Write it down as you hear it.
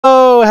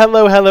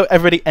Hello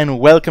everybody, and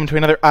welcome to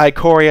another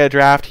Ikoria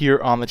draft here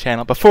on the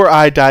channel. Before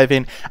I dive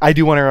in, I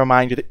do want to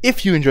remind you that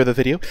if you enjoy the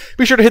video,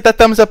 be sure to hit that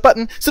thumbs up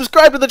button,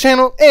 subscribe to the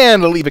channel,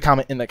 and leave a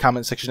comment in the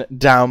comment section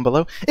down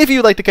below. If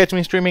you'd like to catch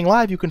me streaming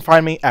live, you can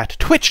find me at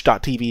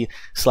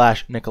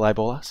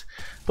twitch.tv/NicolaiBolas.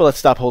 But let's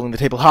stop holding the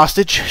table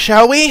hostage,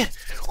 shall we?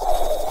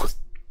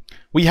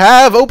 We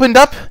have opened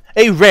up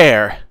a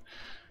rare.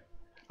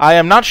 I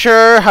am not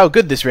sure how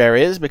good this rare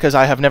is, because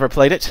I have never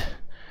played it.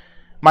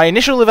 My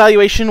initial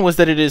evaluation was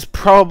that it is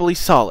probably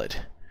solid,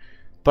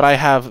 but I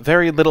have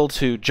very little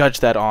to judge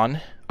that on,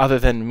 other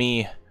than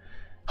me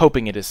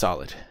hoping it is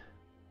solid.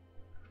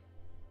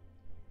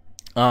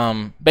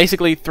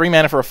 Basically, 3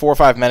 mana for a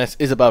 4/5 menace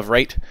is above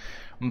rate,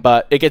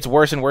 but it gets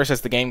worse and worse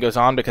as the game goes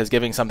on because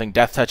giving something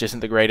Death Touch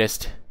isn't the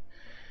greatest.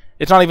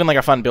 It's not even like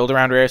a fun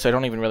build-around rare, so I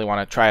don't even really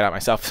want to try it out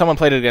myself. Someone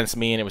played it against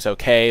me and it was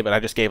okay, but I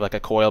just gave like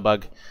a Coil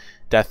Bug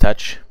Death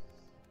Touch.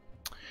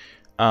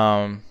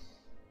 But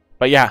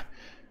yeah.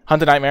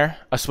 Hunted Nightmare,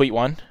 a sweet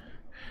one.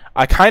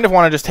 I kind of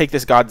want to just take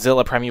this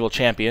Godzilla Primeval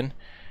Champion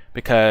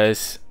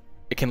because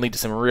it can lead to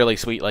some really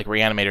sweet like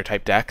Reanimator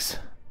type decks.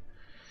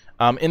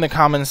 In the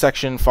common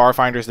section,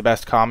 Farfinder is the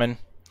best common.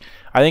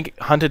 I think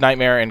Hunted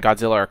Nightmare and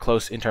Godzilla are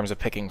close in terms of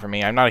picking for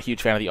me. I'm not a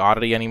huge fan of the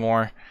Oddity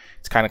anymore.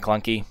 It's kind of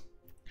clunky.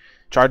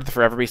 Charge of the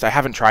Forever Beast, I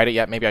haven't tried it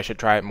yet. Maybe I should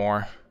try it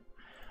more.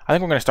 I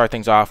think we're going to start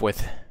things off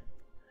with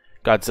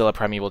Godzilla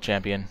Primeval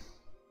Champion.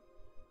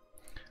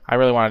 I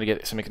really wanted to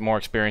get some more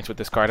experience with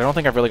this card. I don't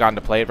think I've really gotten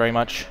to play it very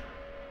much.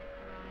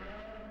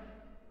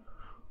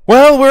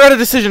 Well, we're at a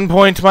decision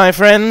point, my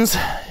friends.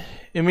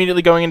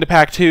 Immediately going into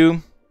Pack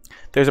 2,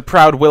 there's a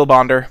Proud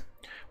Willbonder,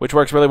 which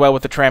works really well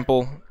with the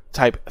Trample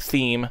type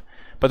theme,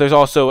 but there's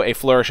also a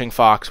Flourishing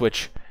Fox,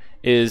 which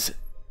is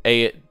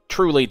a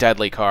truly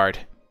deadly card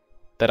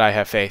that I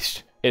have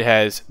faced. It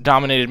has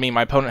dominated me.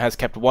 My opponent has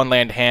kept one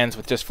land hands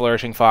with just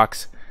Flourishing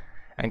Fox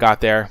and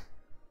got there.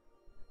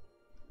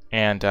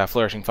 And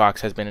Flourishing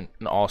Fox has been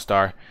an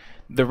all-star.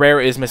 The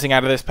rare is missing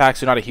out of this pack,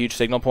 so not a huge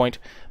signal point.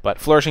 But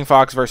Flourishing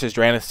Fox versus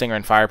Drannith Stinger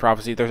and Fire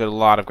Prophecy, there's a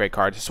lot of great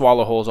cards.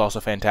 Swallow Hole is also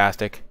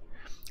fantastic.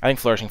 I think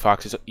Flourishing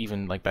Fox is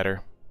even like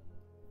better.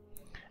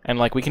 And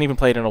like we can even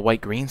play it in a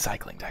white-green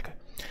cycling deck.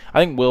 I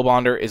think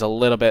Willbonder is a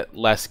little bit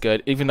less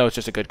good, even though it's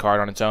just a good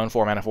card on its own,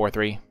 4 mana,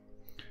 4/3.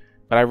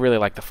 But I really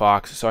like the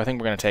Fox, so I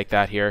think we're going to take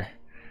that here.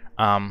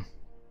 I'm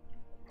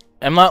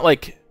not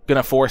like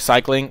gonna force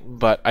cycling,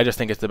 but I just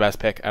think it's the best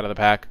pick out of the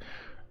pack.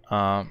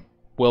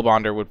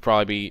 Willbonder would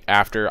probably be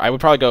after. I would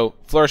probably go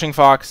Flourishing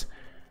Fox,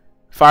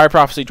 Fire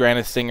Prophecy,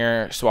 Drannith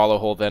Stinger, Swallow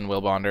Hole, then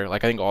Willbonder.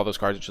 Like I think all those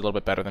cards are just a little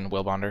bit better than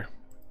Willbonder.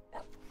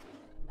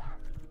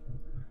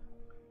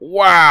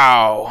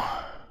 Wow.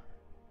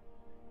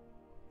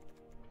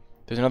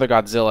 There's another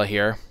Godzilla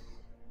here,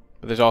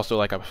 but there's also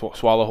like a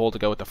Swallow Hole to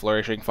go with the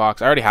Flourishing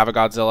Fox. I already have a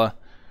Godzilla.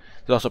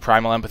 There's also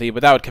Primal Empathy,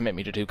 but that would commit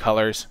me to 2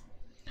 colors.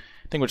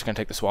 I think we're just going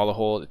to take the Swallow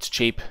Hole. It's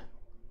cheap.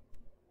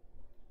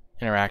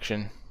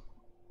 Interaction.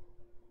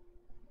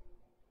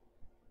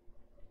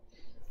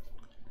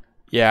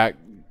 Yeah,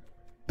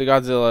 the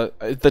Godzilla,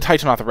 the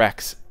Titanoth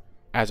Rex,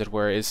 as it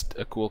were, is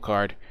a cool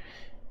card.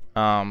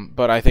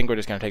 But I think we're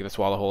just going to take the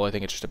Swallow Hole. I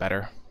think it's just a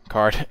better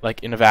card,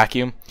 like in a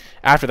vacuum.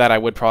 After that, I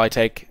would probably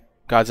take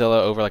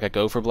Godzilla over like a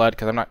Go for Blood,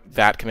 because I'm not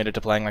that committed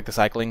to playing like the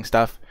cycling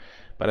stuff.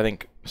 But I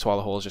think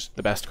Swallow Hole is just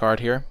the best card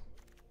here.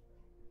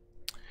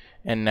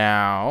 And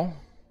now,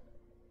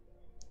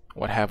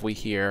 what have we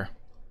here?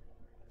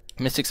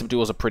 Mystic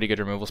Subdual is a pretty good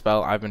removal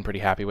spell. I've been pretty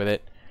happy with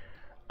it.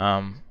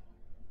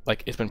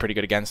 Like, it's been pretty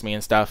good against me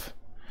and stuff.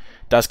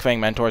 Duskfang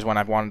Mentor is one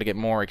I've wanted to get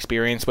more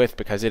experience with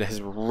because it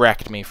has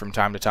wrecked me from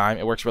time to time.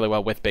 It works really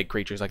well with big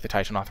creatures like the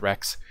Titanoth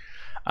Rex.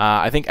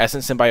 I think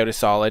Essence Symbiote is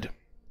solid.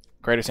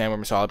 Greater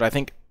Sandworm is solid, but I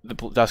think the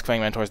Duskfang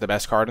Mentor is the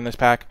best card in this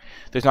pack.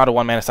 There's not a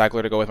 1-mana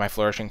cycler to go with my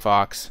Flourishing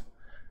Fox.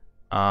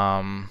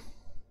 I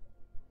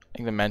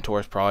think the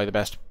Mentor is probably the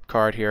best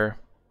card here.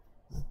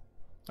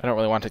 I don't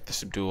really want to take the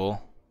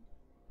Subdual.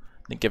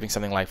 I think giving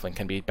something lifelink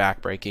can be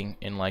backbreaking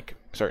in like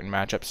certain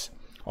matchups.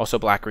 Also,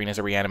 black-green is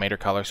a Reanimator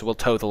color, so we'll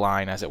toe the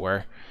line, as it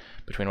were,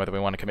 between whether we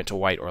want to commit to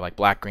white or like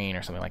black-green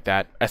or something like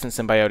that. Essence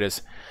Symbiote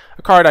is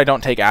a card I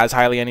don't take as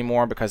highly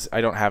anymore because I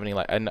don't have any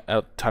like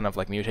a ton of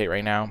like Mutate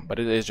right now, but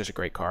it is just a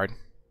great card.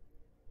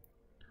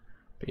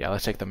 But yeah,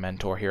 let's take the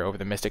Mentor here over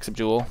the Mystic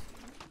Subdual.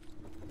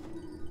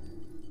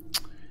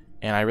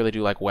 And I really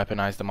do like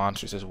Weaponize the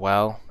Monsters as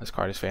well. This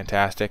card is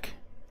fantastic.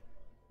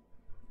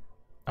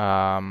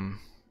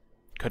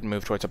 Could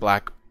move towards a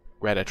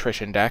black-red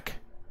Attrition deck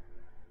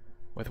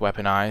with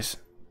Weaponize.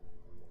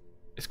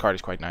 This card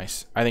is quite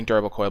nice. I think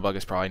Durable Coil Bug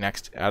is probably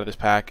next out of this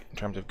pack in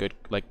terms of good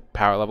like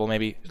power level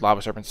maybe.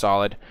 Lava Serpent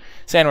solid.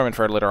 Sandworm and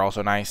Fertilid are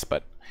also nice,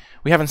 but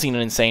we haven't seen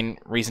an insane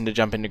reason to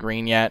jump into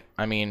green yet.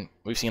 I mean,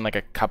 we've seen like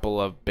a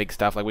couple of big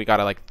stuff. Like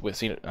we've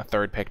seen a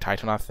 3rd pick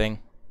Titanoth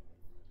thing.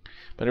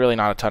 But really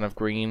not a ton of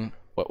green.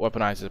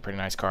 Weaponize is a pretty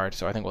nice card,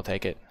 so I think we'll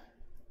take it.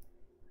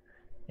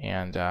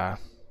 And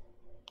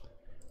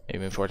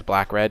maybe move towards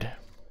black-red.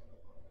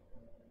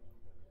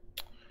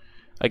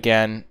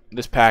 Again,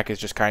 this pack is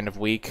just kind of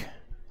weak.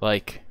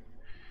 Like,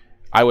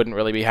 I wouldn't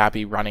really be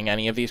happy running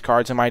any of these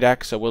cards in my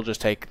deck, so we'll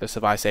just take the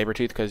Savai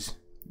Sabertooth because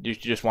you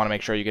just want to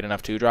make sure you get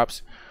enough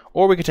 2-drops.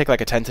 Or we could take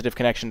like a Tentative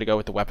Connection to go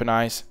with the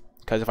Weaponize,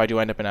 because if I do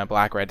end up in a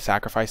black-red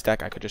sacrifice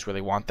deck, I could just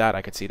really want that.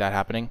 I could see that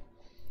happening.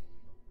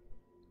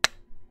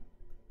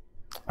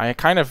 I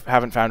kind of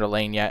haven't found a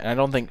lane yet, and I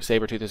don't think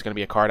Sabertooth is going to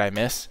be a card I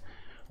miss,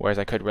 whereas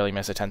I could really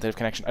miss a Tentative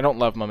Connection. I don't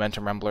love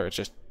Momentum Rumbler, it's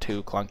just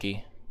too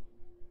clunky.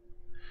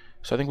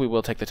 So I think we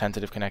will take the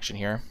Tentative Connection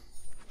here.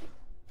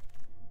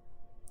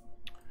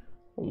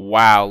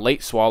 Wow,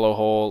 late Swallow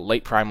Hole,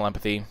 late Primal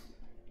Empathy.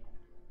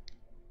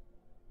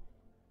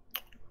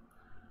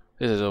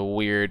 This is a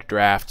weird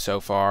draft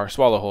so far.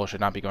 Swallow Hole should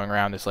not be going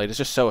around this late. It's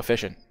just so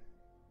efficient.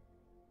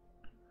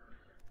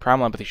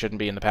 Primal Empathy shouldn't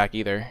be in the pack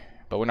either,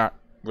 but we're not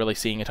really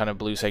seeing a ton of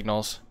blue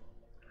signals.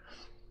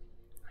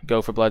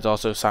 Go for Blood's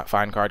also a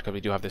fine card because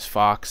we do have this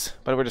Fox,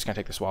 but we're just going to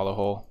take the Swallow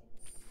Hole.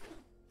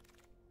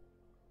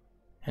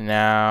 And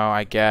now,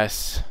 I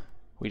guess,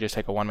 we just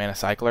take a 1-mana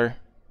Cycler.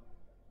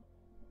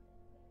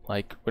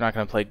 Like, we're not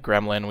going to play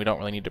Gremlin. We don't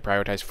really need to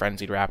prioritize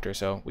Frenzied Raptor,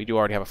 so we do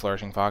already have a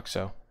Flourishing Fox,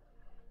 so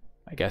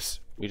I guess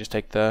we just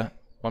take the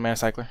 1-mana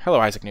Cycler. Hello,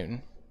 Isaac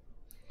Newton.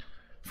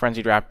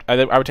 Frenzied Raptor.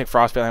 I would take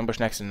Frostveil Ambush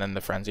next and then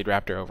the Frenzied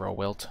Raptor over a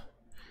Wilt.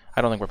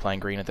 I don't think we're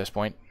playing green at this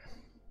point.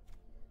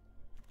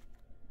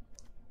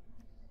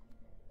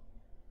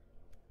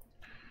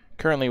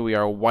 Currently we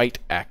are white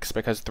X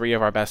because 3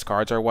 of our best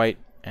cards are white,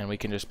 and we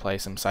can just play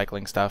some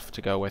cycling stuff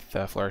to go with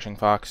Flourishing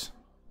Fox.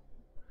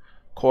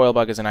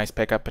 Coilbug is a nice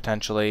pickup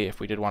potentially if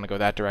we did want to go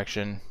that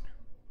direction.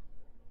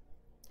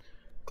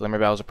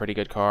 Glimmerbell is a pretty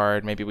good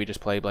card. Maybe we just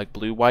play like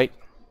blue-white.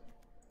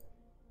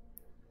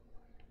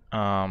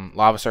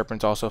 Lava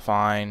Serpent's also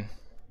fine.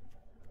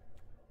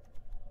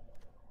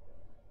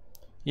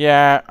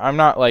 Yeah, I'm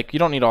not like, you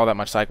don't need all that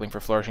much cycling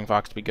for Flourishing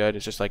Fox to be good.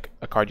 It's just like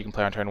a card you can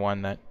play on turn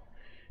 1 that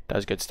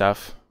does good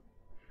stuff.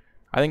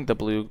 I think the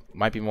blue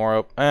might be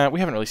more we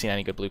haven't really seen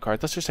any good blue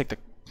cards. Let's just take the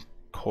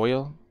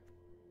Coil.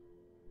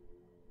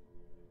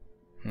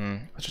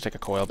 Let's just take a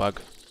Coilbug.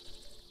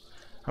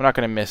 I'm not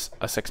going to miss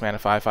a 6-mana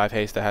 5/5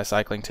 haste that has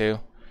cycling too.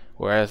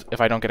 Whereas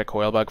if I don't get a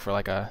Coilbug for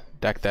like a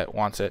deck that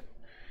wants it,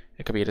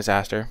 it could be a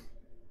disaster.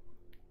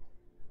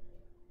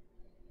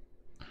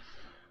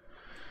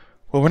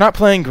 Well, we're not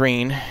playing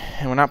green,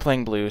 and we're not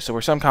playing blue, so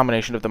we're some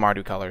combination of the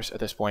Mardu colors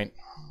at this point.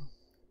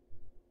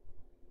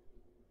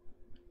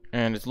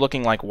 And it's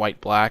looking like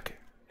white-black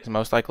is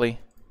most likely.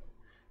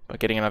 But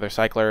getting another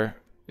Cycler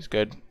is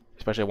good,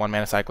 especially a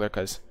 1-mana Cycler,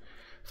 because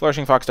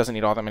Flourishing Fox doesn't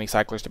need all that many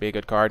Cyclers to be a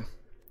good card.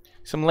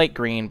 Some late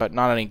green, but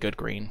not any good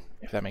green,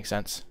 if that makes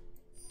sense.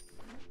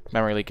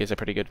 Memory Leak is a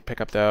pretty good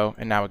pickup, though.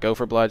 And now a Go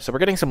for Blood. So we're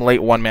getting some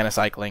late 1-mana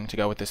cycling to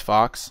go with this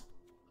Fox.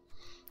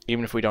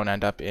 Even if we don't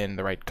end up in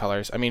the right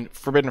colors. I mean,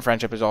 Forbidden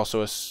Friendship is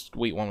also a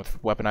sweet one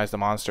with Weaponize the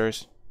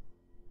Monsters.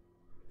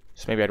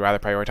 So maybe I'd rather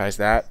prioritize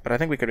that. But I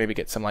think we could maybe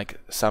get some, like,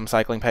 some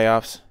cycling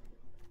payoffs.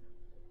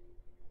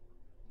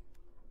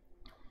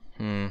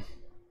 Yeah,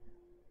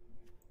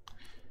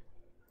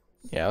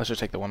 let's just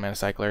take the 1-mana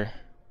Cycler.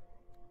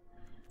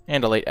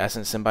 And a late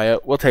Essence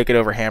Symbiote. We'll take it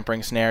over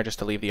Hampering Snare just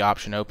to leave the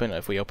option open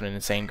if we open an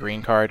insane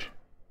green card.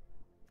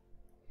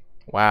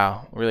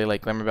 Wow, really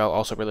late Glimmerbell,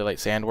 also really late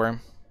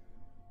Sandworm.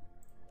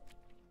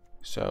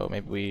 So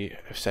maybe we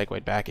have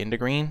segued back into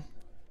green.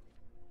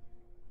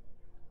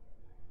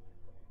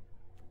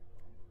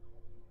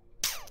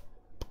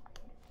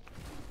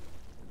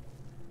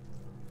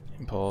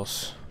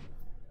 Impulse.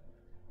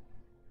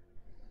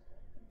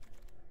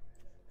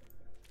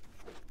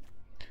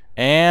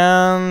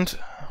 And,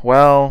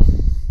 well,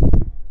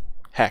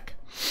 heck.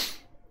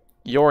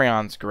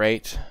 Yorion's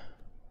great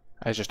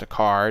as just a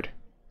card.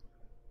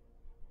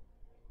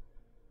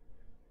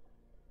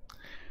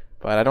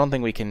 But I don't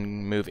think we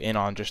can move in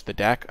on just the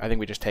deck. I think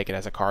we just take it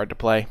as a card to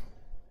play.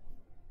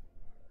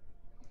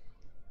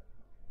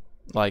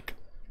 Like,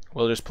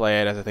 we'll just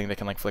play it as a thing that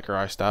can like flicker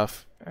our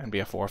stuff and be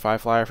a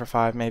 4/5 flyer for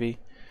 5 maybe.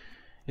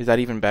 Is that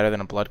even better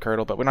than a Blood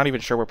Curdle? But we're not even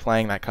sure we're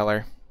playing that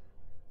color.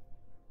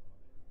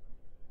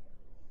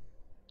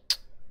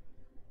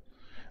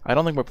 I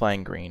don't think we're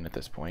playing green at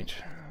this point.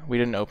 We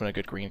didn't open a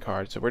good green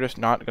card, so we're just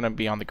not going to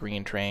be on the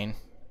green train.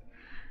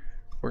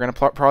 We're going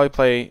to probably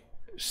play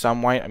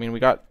some white. I mean,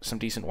 we got some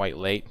decent white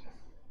late.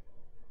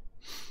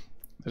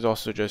 There's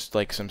also just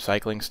like some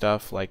cycling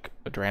stuff, like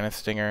a Drannith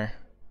Stinger.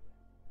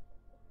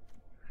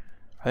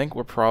 I think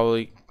we're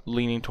probably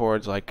leaning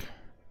towards like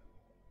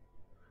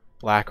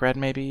black-red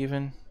maybe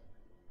even.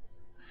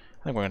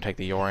 I think we're going to take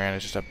the Yorion.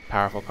 It's just a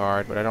powerful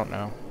card, but I don't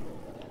know.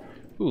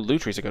 Ooh,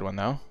 Lutri's a good one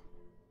though.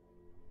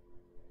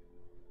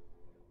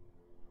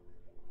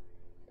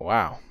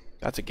 Wow,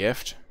 that's a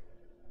gift.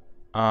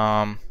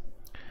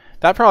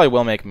 That probably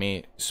will make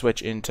me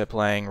switch into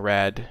playing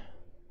red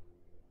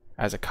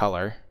as a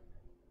color.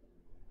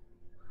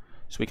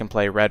 So we can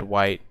play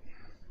red-white.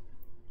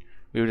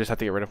 We would just have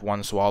to get rid of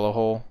one Swallow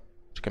Hole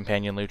to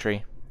companion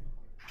Lutri.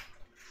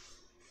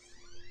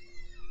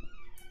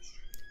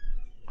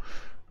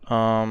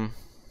 And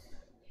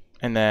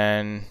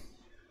then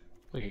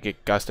we could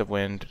get Gust of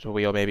Wind to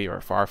wheel maybe, or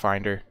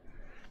Farfinder.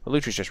 But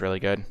Lutri's just really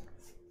good.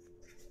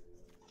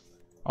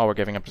 All we're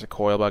giving up is a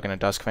Coil Bug and a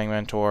Duskfang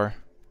Mentor.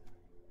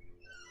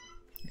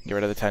 Get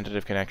rid of the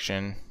Tentative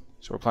Connection.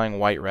 So we're playing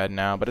white-red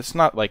now, but it's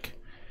not like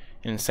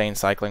an insane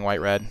cycling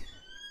white-red.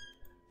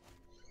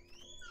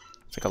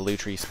 It's like a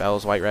Lutri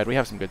spells white-red. We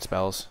have some good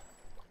spells.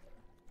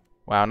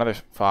 Wow, another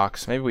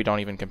Fox. Maybe we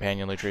don't even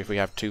Companion Lutri if we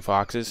have 2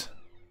 Foxes.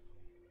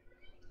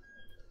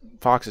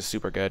 Fox is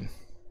super good.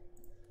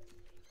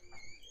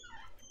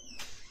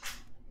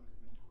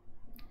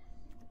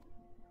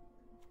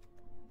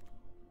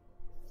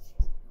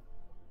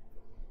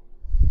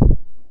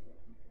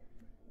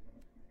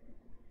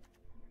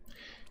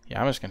 Yeah,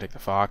 I'm just going to take the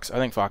Fox. I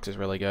think Fox is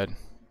really good.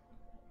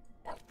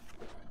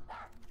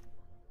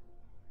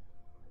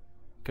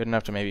 Good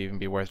enough to maybe even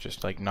be worth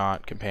just like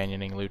not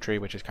companioning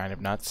Lutri, which is kind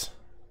of nuts.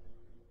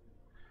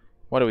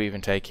 What do we even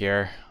take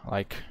here?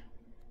 Like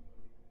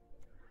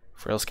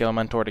Frill Scale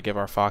Mentor to give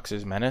our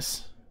Foxes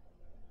Menace?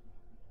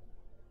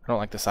 I don't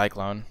like the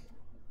Cyclone.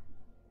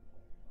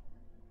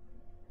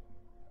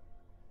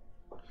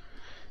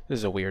 This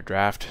is a weird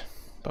draft,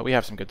 but we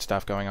have some good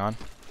stuff going on.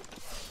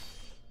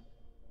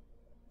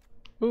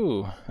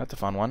 Ooh, that's a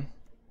fun one.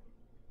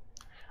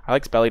 I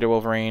like Spell Eater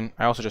Wolverine.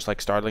 I also just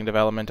like Startling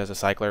Development as a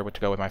cycler to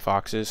go with my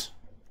Foxes.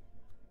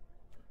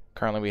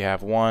 Currently we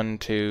have 1,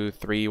 2,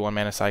 3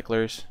 1-mana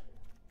cyclers.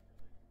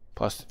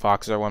 Plus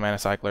Foxes are 1-mana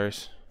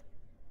cyclers.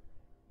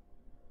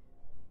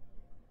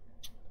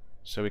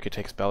 So we could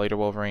take Spell Eater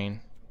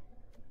Wolverine.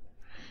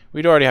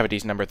 We'd already have a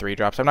decent number of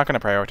 3-drops. I'm not going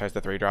to prioritize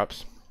the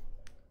 3-drops.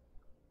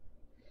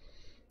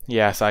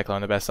 Yeah,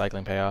 Cyclone, the best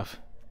cycling payoff.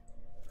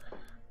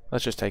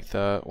 Let's just take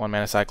the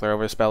 1-mana cycler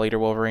over Spell Eater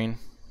Wolverine.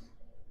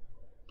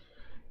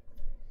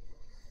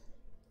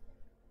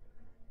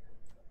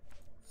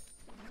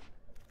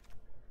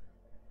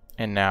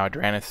 And now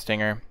Drannith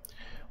Stinger.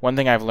 One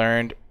thing I've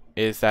learned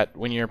is that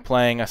when you're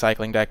playing a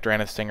cycling deck,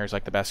 Drannith Stinger is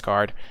like the best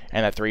card,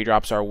 and that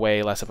 3-drops are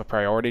way less of a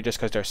priority just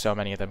because there's so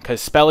many of them.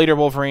 Because Spell Eater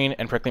Wolverine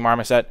and Prickly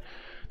Marmoset,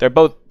 they're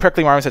both...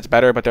 Prickly Marmoset's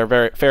better, but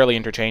they're fairly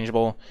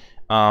interchangeable.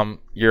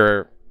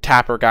 Your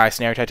Tapper guy,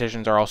 Snare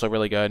Tacticians are also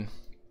really good.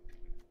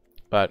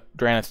 But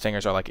Drannith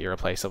Stingers are like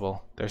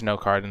irreplaceable. There's no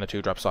card in the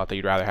 2-drop slot that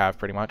you'd rather have,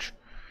 pretty much.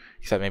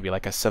 Except maybe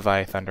like a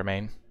Savai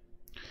Thundermane.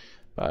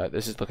 But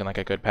this is looking like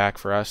a good pack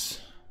for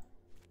us.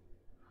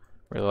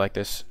 Really like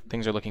this.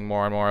 Things are looking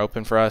more and more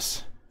open for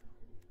us.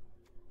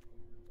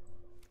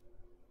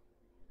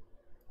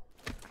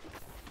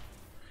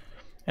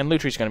 And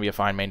Lutri's going to be a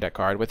fine main deck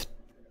card with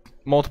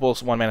multiple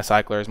 1-mana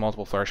cyclers,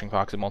 multiple Flourishing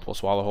Foxes, multiple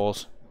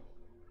Swallowholes.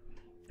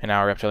 And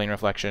now Reptilian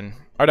Reflection.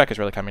 Our deck is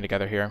really coming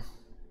together here.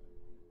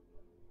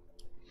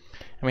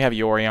 And we have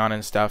Yorion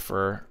and stuff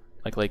for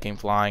like late game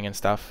flying and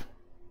stuff.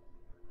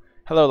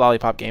 Hello,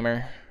 Lollipop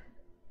Gamer.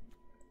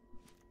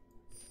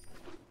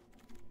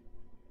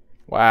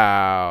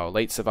 Wow,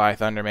 late Savai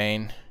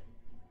Thundermane.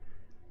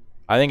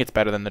 I think it's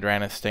better than the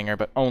Drannith Stinger,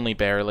 but only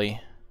barely.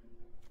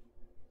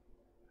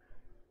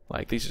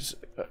 Like this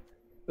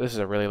is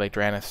a really late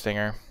Drannith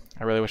Stinger.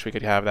 I really wish we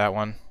could have that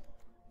one.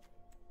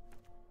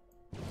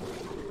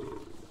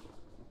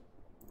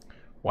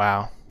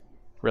 Wow,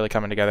 really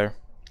coming together.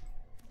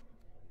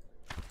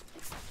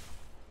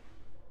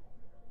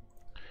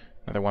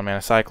 Another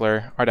 1-mana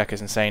cycler. Our deck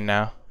is insane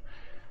now.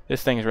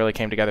 This thing really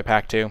came together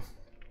pack 2.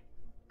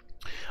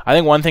 I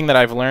think one thing that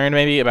I've learned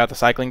maybe about the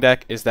cycling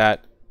deck is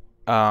that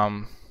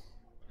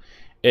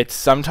it's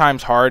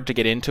sometimes hard to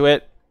get into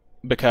it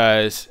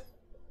because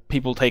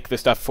people take the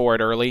stuff for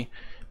it early,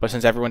 but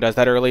since everyone does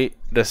that early,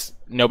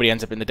 nobody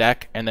ends up in the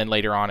deck, and then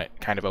later on it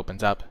kind of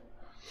opens up.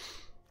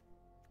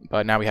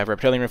 But now we have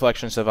Reptilian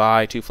Reflection,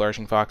 Savai, 2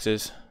 Flourishing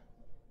Foxes.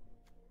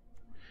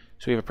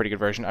 So we have a pretty good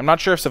version. I'm not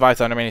sure if Savai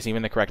Thundermane is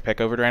even the correct pick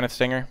over Drannith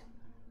Stinger.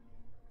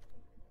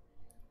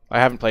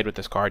 I haven't played with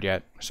this card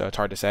yet, so it's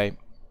hard to say.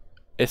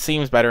 It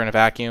seems better in a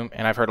vacuum,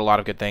 and I've heard a lot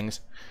of good things.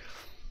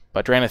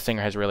 But Drannith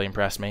Stinger has really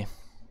impressed me.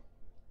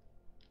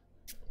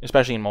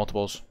 Especially in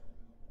multiples.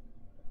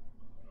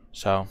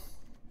 So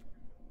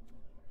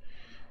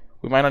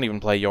we might not even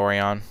play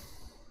Yorion.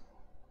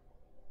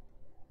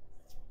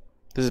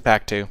 This is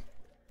pack 2.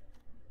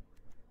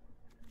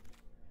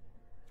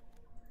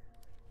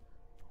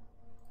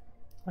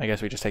 I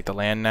guess we just take the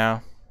land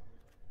now.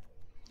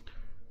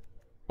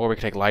 Or we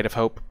could take Light of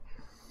Hope.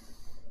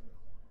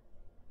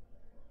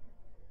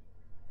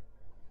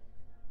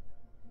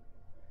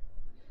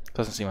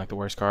 Doesn't seem like the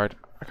worst card.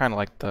 I kind of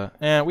like the...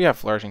 we have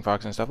Flourishing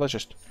Fox and stuff. Let's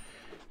just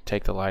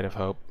take the Light of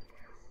Hope.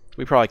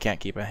 We probably can't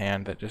keep a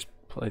hand that just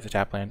plays a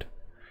tap land.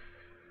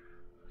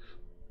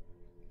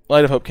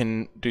 Light of Hope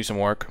can do some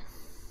work.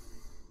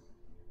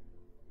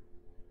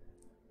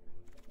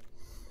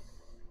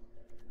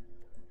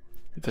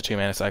 It's a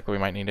 2-mana cycle. We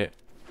might need it.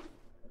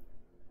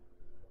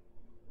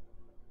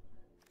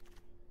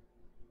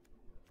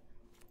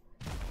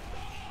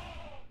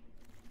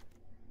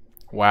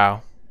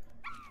 Wow.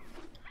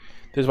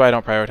 This is why I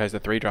don't prioritize the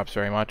 3-drops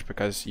very much,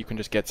 because you can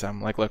just get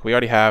some. Like, look, we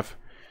already have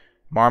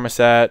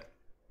Marmoset,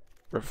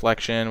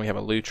 Reflection, we have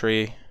a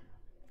Lutri.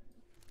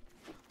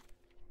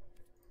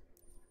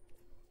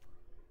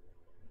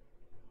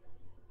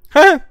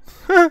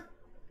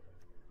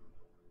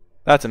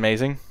 That's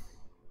amazing.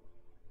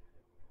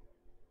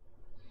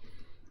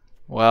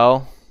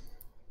 Well,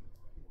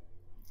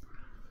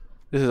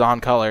 this is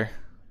on color.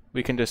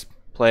 We can just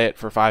play it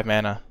for 5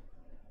 mana.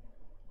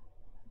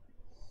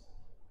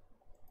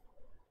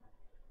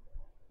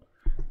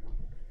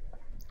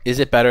 Is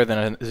it better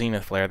than a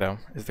Zenith Flare, though,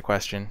 is the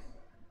question.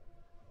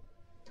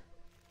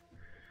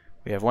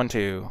 We have 1,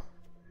 2,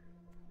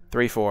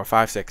 3, 4,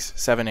 5, 6,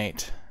 7,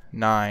 8,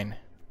 9,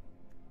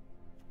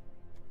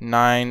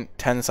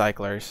 10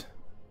 cyclers.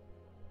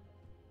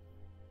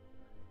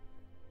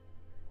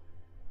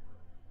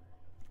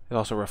 There's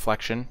also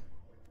reflection.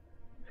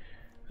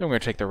 Then we're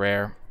going to take the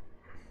rare.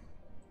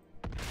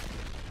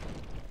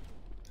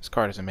 This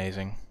card is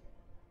amazing.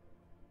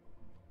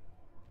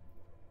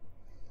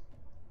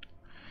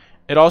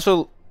 It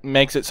also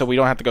makes it so we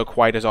don't have to go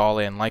quite as all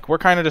in. Like, we're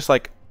kind of just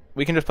like,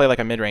 we can just play like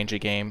a mid-rangey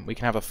game. We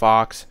can have a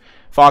Fox.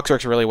 Fox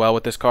works really well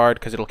with this card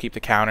because it'll keep the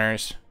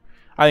counters.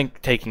 I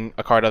think taking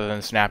a card other than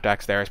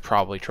Snapdax there is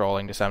probably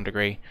trolling to some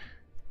degree.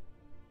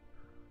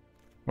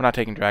 We're not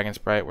taking Dragon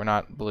Sprite. We're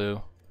not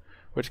blue.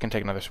 We're just going to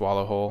take another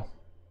Swallow Hole.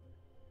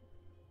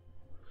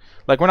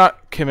 Like, we're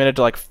not committed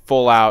to like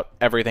full out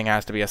everything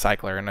has to be a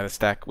cycler in this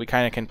deck. We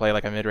kind of can play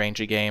like a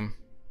mid-rangey game.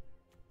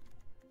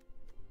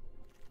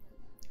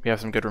 We have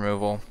some good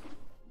removal.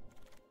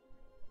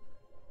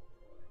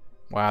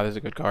 Wow, this is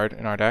a good card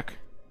in our deck.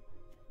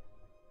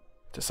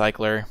 It's a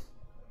cycler.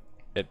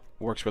 It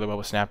works really well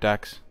with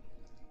Snapdax.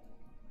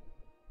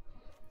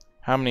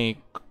 How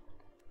many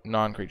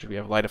non-creatures do we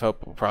have? Light of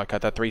Hope, we'll probably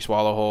cut that. 3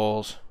 Swallow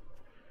Holes.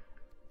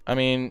 I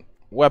mean,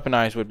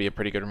 Weaponize would be a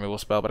pretty good removal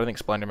spell, but I think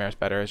Splendor Mare is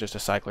better. It's just a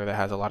cycler that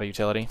has a lot of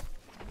utility.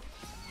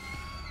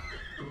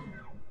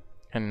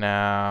 And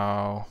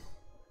now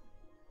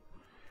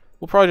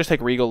we'll probably just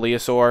take Regal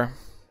Leosaur.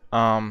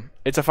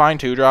 It's a fine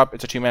 2-drop.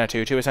 It's a 2-mana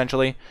 2/2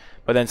 essentially,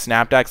 but then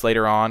Snapdax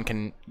later on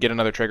can get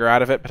another trigger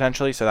out of it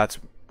potentially, so that's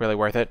really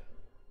worth it.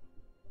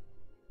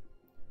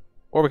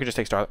 Or we could just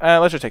take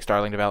let's just take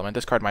Starling Development.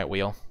 This card might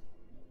wheel.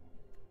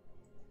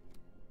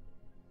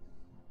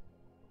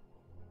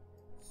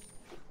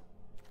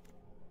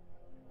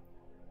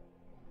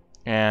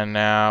 And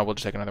now we'll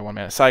just take another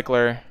 1-mana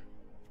cycler.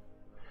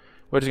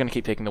 We're just gonna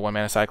keep taking the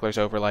 1-mana cyclers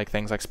over like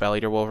things like Spell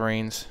Eater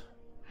Wolverines.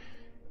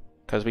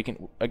 Because we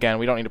can, again,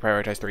 we don't need to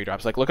prioritize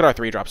 3-drops. Like, look at our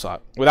 3-drop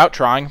slot. Without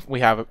trying,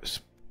 we have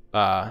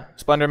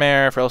Splendor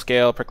Mare, Frill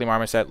Scale, Prickly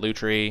Marmoset,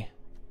 Lutri,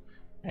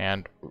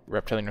 and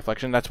Reptilian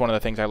Reflection. That's one of the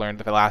things I learned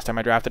the last time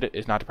I drafted it,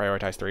 is not to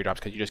prioritize 3-drops,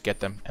 because you just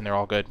get them, and they're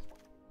all good.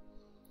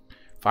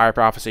 Fire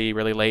Prophecy,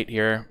 really late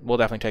here. We'll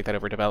definitely take that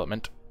over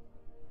Development.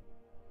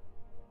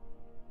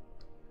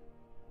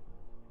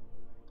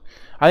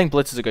 I think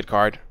Blitz is a good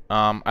card.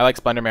 I like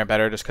Splendor Mare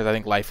better, just because I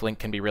think Lifelink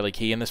can be really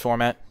key in this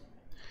format.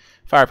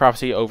 Fire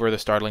Prophecy over the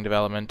Startling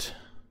Development.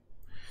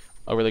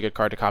 A really good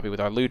card to copy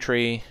with our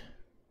Lutri.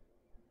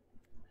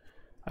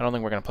 I don't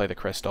think we're going to play the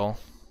Crystal.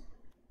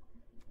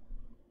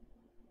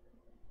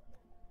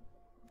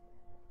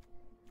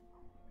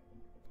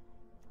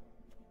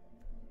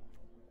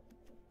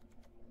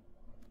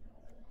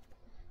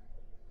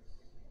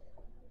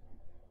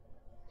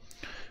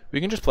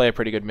 We can just play a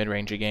pretty good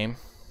mid-rangey game.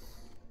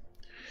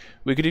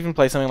 We could even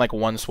play something like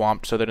 1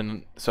 Swamp so that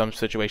in some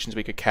situations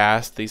we could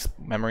cast these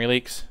Memory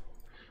Leaks.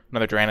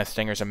 Another Drannith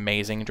Stinger is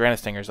amazing. Drannith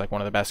Stinger is like one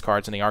of the best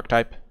cards in the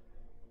archetype.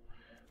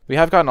 We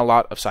have gotten a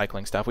lot of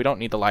cycling stuff. We don't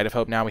need the Light of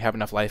Hope now. We have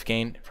enough life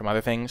gain from other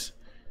things.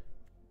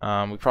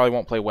 We probably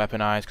won't play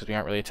Weaponize because we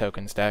aren't really a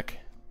tokens deck.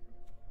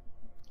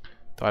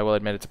 Though I will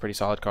admit it's a pretty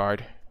solid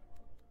card.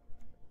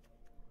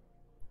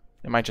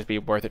 It might just be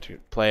worth it to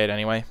play it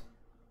anyway.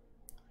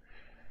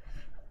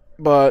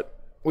 But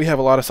we have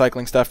a lot of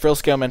cycling stuff. Frill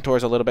Scale Mentor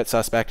is a little bit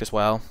suspect as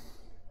well.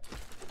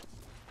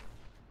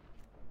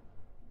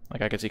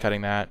 Like, I could see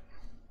cutting that.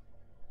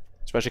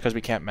 Especially because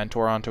we can't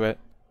Mentor onto it.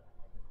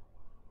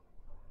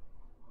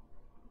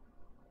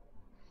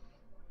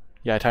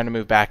 Yeah, time to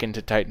move back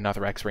into Titan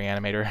Rex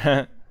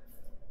Reanimator.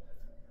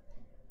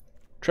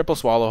 Triple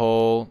Swallow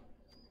Hole.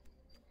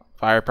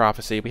 Fire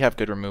Prophecy. We have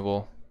good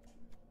removal.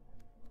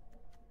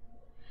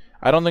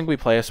 I don't think we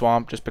play a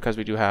Swamp just because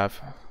we do have...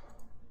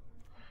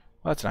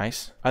 Well, that's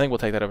nice. I think we'll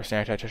take that over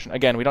Snare Tactician.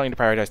 Again, we don't need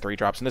to prioritize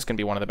 3-drops, and this can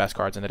be one of the best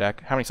cards in the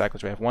deck. How many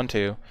cycles do we have? 1,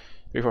 2,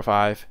 3, 4,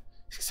 5,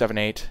 6, 7,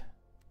 8,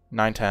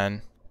 9,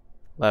 10,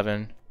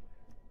 11,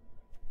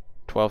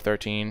 12,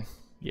 13.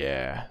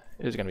 Yeah,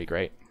 it is going to be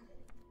great.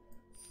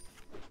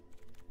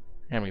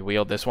 And we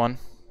wield this one.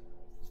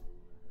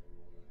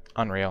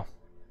 Unreal.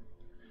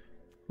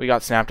 We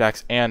got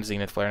Snapdax and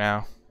Zenith Flare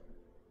now.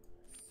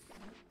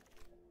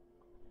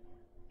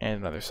 And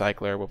another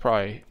cycler. We'll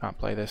probably not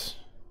play this.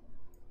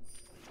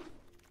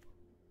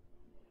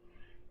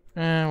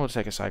 We'll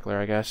take a cycler,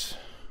 I guess.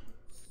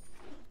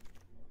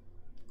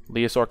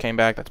 Leosaur came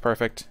back. That's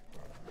perfect.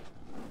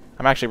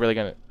 I'm actually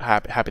really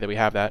happy that we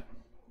have that.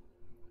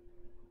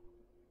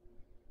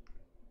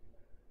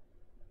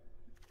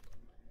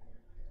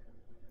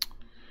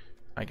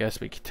 I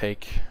guess we could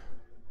take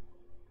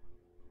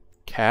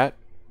Cat.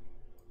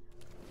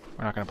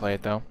 We're not going to play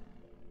it, though.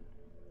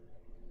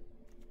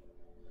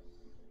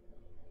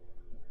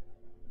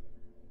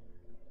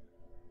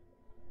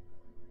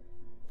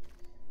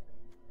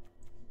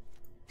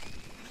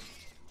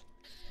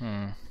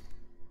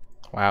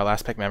 Wow,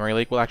 last pick memory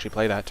leak. We'll actually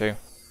play that too.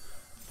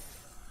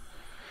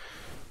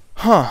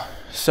 Huh.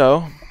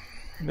 So,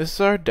 this is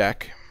our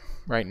deck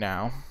right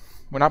now.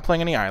 We're not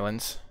playing any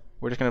islands.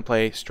 We're just going to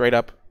play straight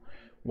up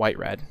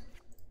white-red.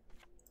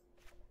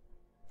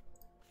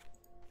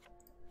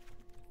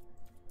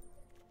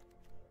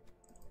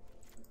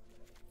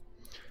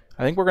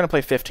 I think we're going to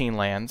play 15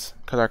 lands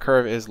because our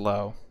curve is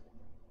low.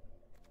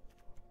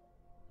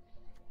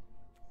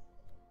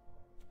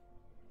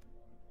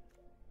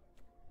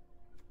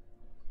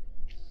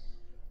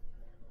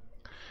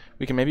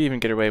 We can maybe even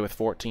get away with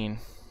 14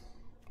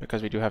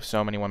 because we do have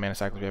so many 1-mana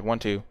cycles. We have 1,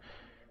 2,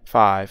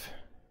 5,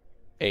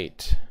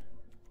 8,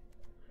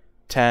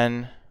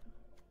 10,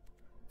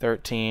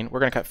 13. We're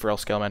going to cut Frill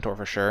Scale Mentor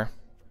for sure.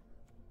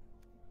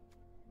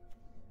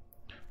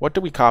 What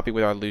do we copy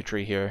with our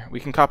Lutri here? We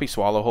can copy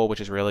Swallowhole,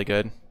 which is really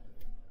good.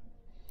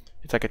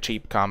 It's like a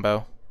cheap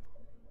combo.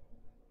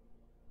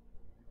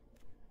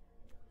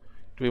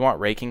 Do we want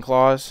Raking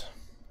Claws?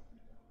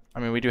 I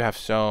mean, we do have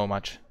so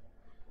much.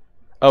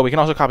 Oh, we can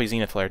also copy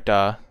Zenith Flare,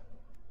 duh.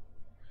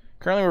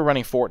 Currently we're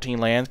running 14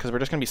 lands because we're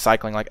just going to be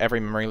cycling like every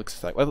memory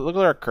looks like. Look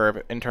at our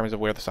curve in terms of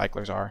where the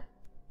cyclers are.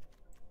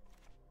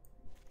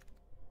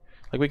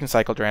 Like we can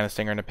cycle Durana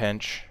Stinger in a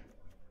pinch.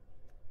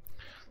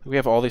 We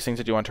have all these things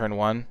to do on turn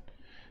 1.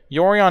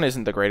 Yorion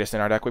isn't the greatest in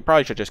our deck. We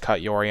probably should just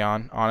cut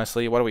Yorion,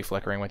 honestly. What are we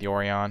flickering with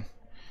Yorion?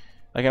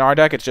 Like in our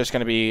deck, it's just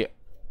going to be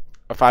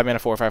a 5-mana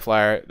 4/5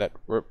 flyer that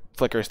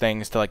flickers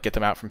things to like get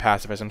them out from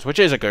pacifisms, which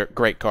is a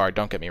great card,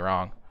 don't get me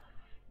wrong.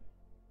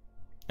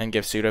 And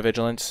give Pseudo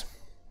Vigilance.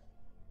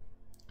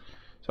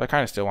 So I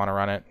kind of still want to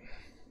run it.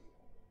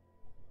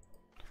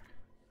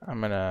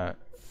 I'm going to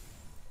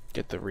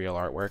get the real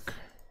artwork.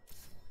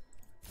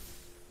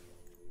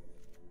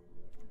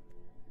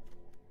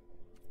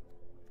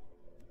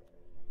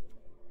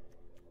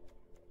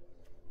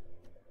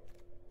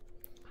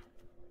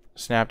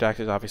 Snapdax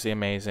is obviously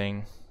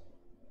amazing.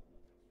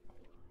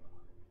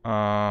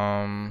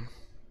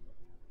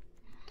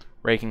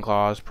 Raking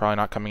Claws probably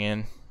not coming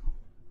in.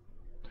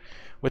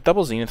 With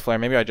double Zenith Flare,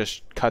 maybe I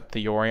just cut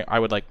the Yorion. I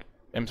would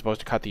am supposed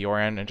to cut the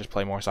Yorion and just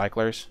play more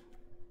cyclers.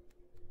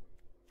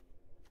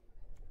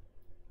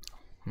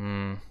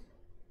 I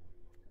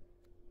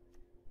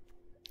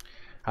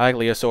like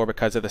Leosaur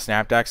because of the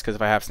Snapdax, because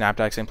if I have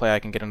Snapdax in play, I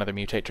can get another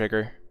Mutate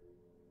trigger.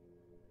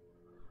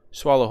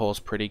 Swallowhole's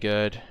pretty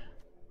good.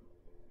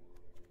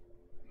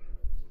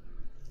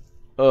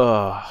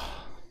 Ugh.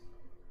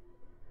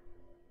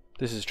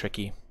 This is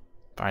tricky.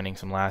 Finding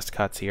some last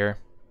cuts here.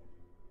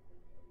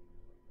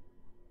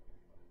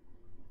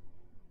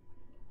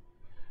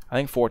 I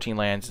think 14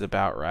 lands is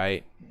about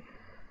right.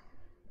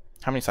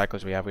 How many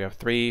cyclers do we have? We have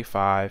 3,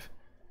 5,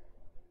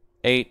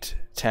 8,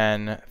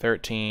 10,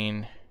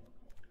 13.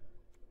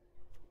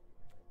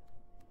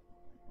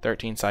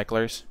 13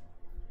 cyclers.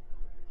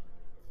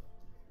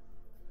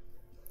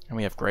 And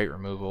we have great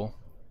removal.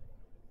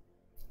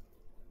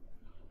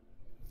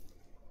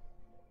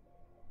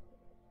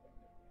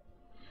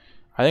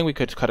 I think we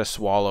could cut a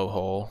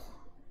Swallowhole.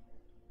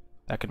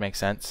 That could make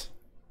sense.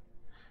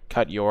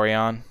 Cut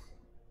Yorion.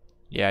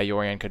 Yeah,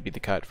 Yorion could be the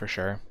cut for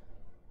sure.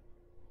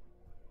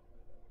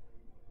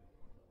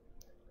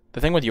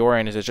 The thing with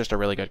Yorion is it's just a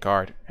really good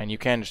card, and you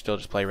can still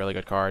just play really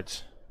good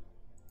cards.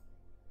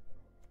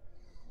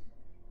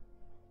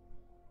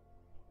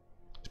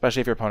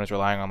 Especially if your opponent's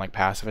relying on like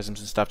pacifisms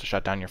and stuff to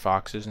shut down your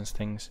foxes and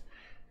things.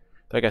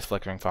 Though I guess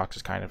Flickering Fox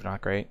is kind of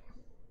not great.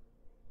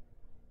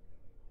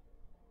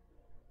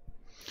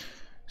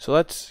 So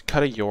let's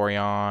cut a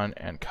Yorion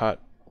and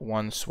cut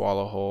one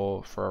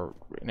Swallowhole for...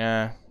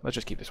 Nah, let's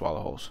just keep the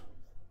Swallowholes.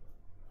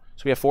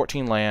 So we have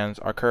 14 lands.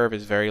 Our curve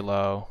is very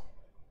low.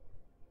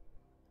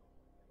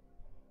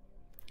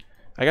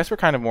 I guess we're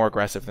kind of more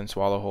aggressive than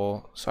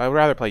Swallowhole, so I would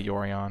rather play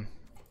Yorion.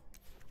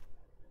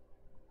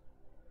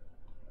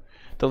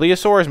 The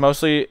Leosaur is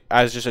mostly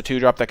as just a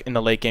 2-drop that in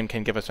the late game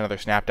can give us another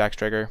Snapdax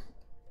trigger.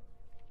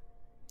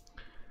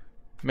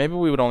 Maybe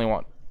we would only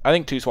want... I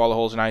think 2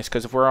 Swallowholes are nice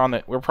because if we're on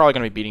the... We're probably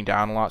going to be beating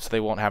down a lot, so they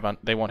won't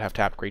have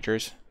tapped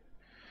creatures.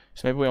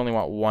 So maybe we only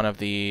want one of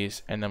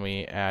these, and then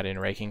we add in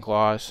Raking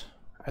Claws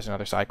as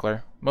another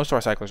cycler. Most of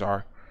our cyclers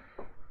are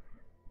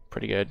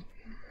pretty good,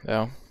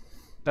 though.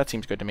 That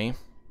seems good to me.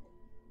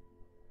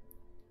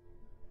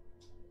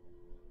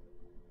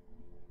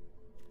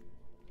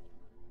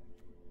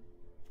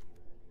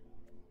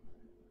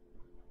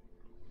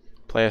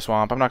 Play a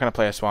Swamp. I'm not going to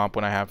play a Swamp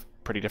when I have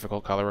pretty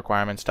difficult color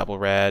requirements. Double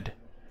red.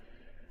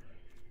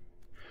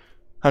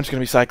 I'm just going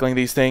to be cycling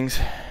these things.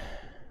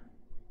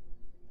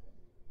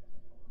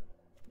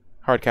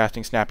 Hard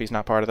casting Snappy's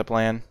not part of the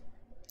plan.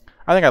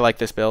 I think I like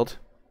this build.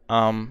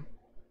 And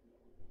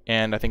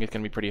I think it's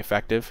going to be pretty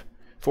effective.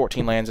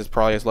 14 lands is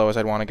probably as low as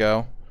I'd want to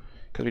go.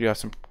 Because we do have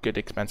some good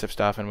expensive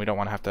stuff and we don't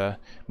want to have to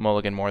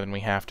mulligan more than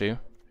we have to.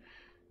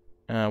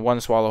 One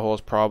Swallowhole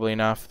is probably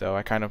enough, though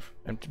I kind of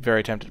am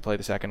very tempted to play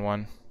the second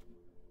one.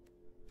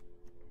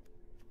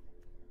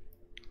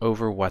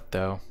 Over what,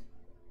 though?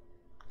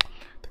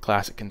 The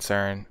classic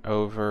concern.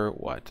 Over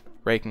what?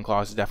 Raking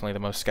Claws is definitely the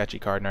most sketchy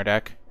card in our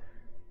deck.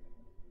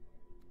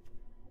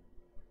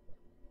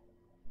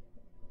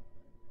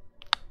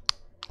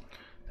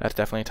 That's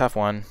definitely a tough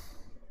one.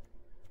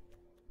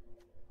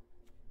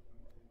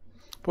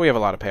 But we have a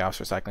lot of payoffs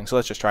for cycling, so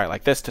let's just try it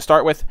like this to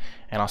start with,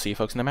 and I'll see you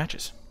folks in the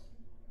matches.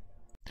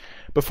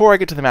 Before I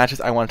get to the matches,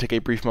 I want to take a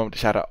brief moment to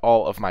shout out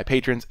all of my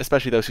patrons,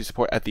 especially those who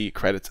support at the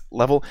credits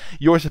level.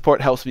 Your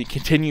support helps me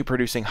continue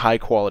producing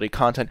high-quality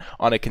content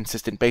on a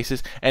consistent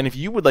basis, and if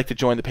you would like to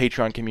join the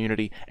Patreon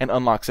community and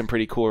unlock some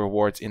pretty cool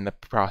rewards in the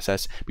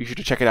process, be sure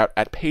to check it out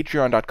at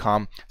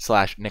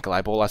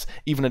patreon.com/NicolaiBolas.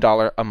 Even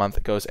 $1 a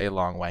month goes a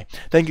long way.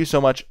 Thank you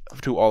so much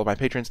to all of my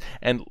patrons,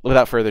 and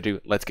without further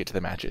ado, let's get to the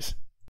matches.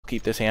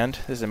 Keep this hand.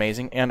 This is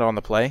amazing, and on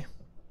the play.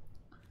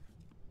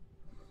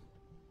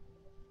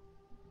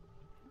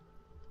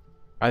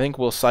 I think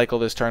we'll cycle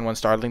this turn 1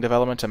 Startling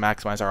Development to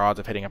maximize our odds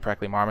of hitting a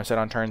Preckley Marmoset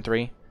on turn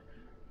 3.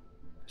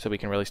 So we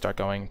can really start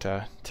going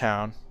to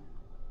town.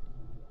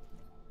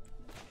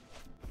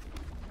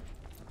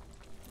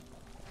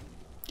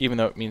 Even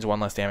though it means 1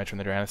 less damage from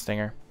the Drannith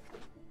Stinger.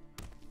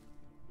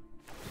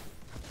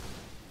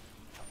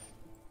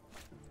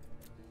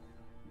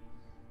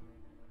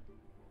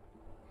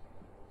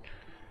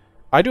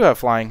 I do have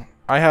flying.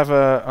 I have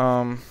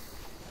a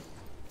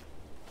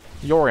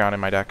Yorion in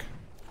my deck.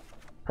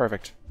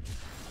 Perfect.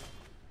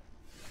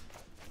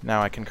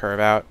 Now I can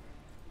curve out.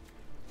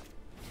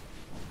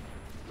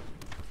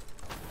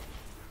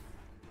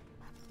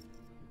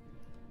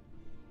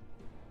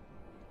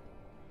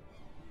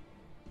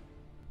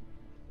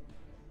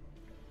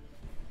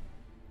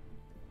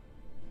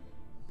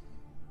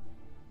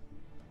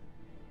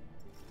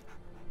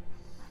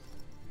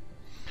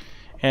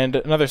 And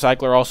another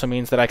cycler also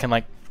means that I can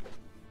like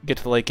get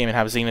to the late game and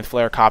have Zenith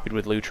Flare copied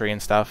with Lutri and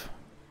stuff.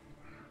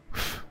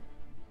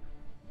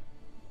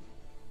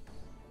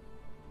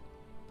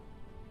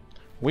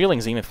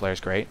 Wheeling Zenith Flare is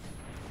great.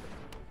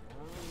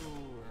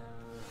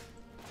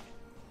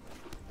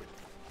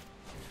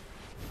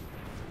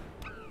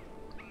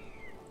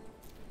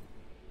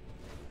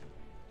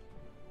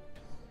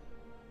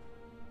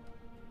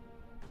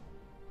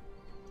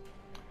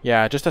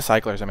 Yeah, just a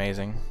cycler is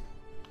amazing.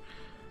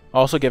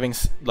 Also giving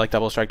like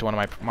double strike to one of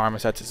my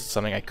Marmosets is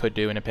something I could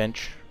do in a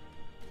pinch.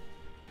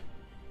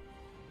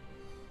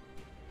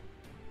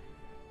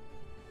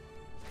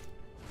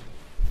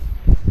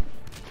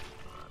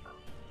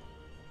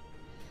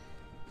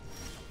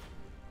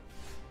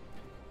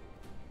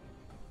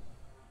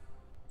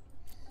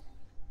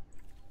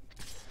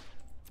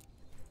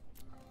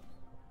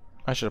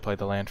 I should have played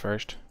the land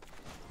first.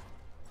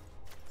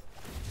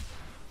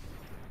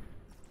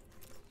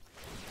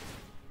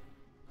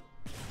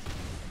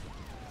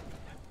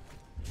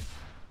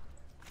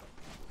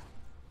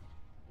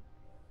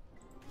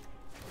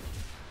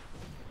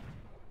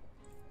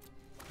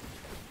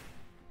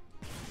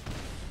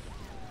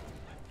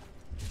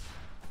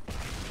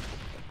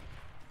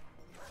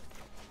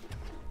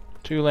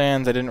 Two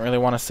lands I didn't really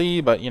want to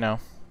see, but you know,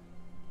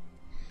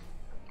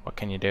 what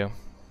can you do?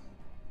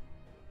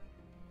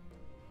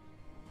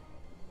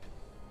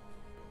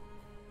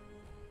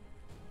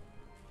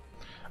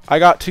 I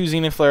got 2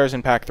 Zenith Flares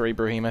in pack 3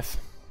 Behemoth.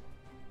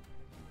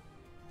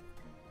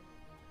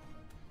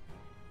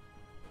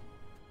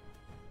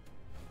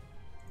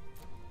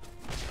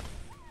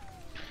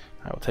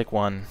 I will take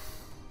 1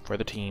 for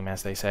the team,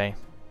 as they say.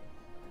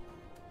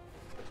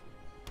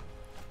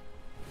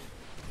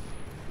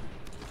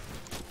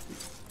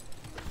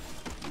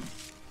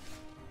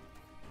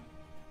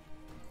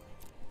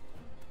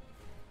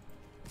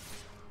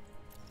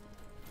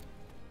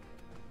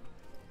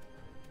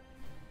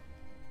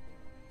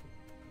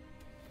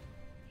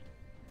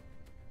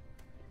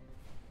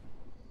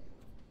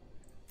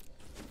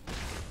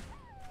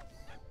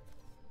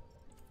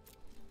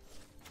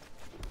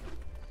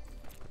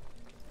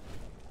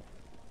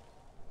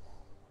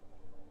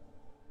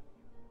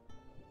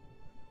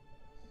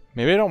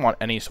 Maybe I don't want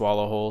any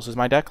swallow holes. Is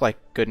my deck like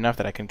good enough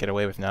that I can get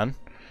away with none?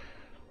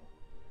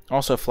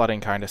 Also,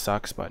 flooding kind of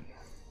sucks, but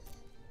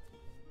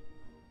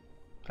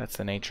that's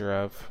the nature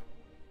of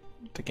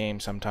the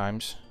game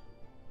sometimes.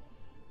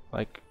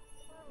 Like,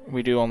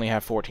 we do only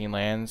have 14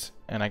 lands,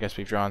 and I guess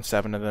we've drawn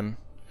 7 of them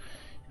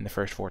in the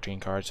first 14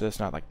 cards, so it's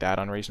not like that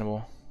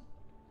unreasonable.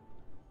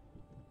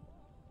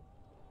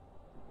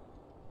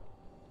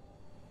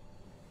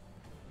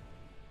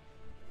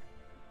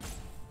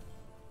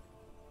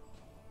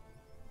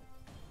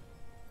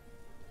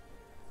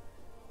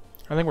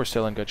 I think we're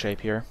still in good shape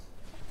here.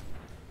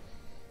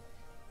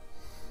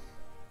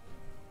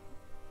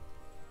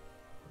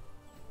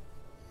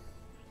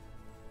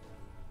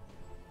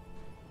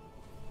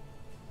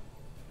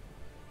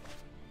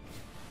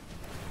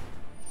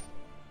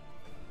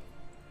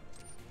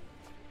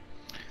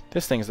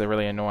 This thing's the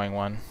really annoying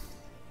one.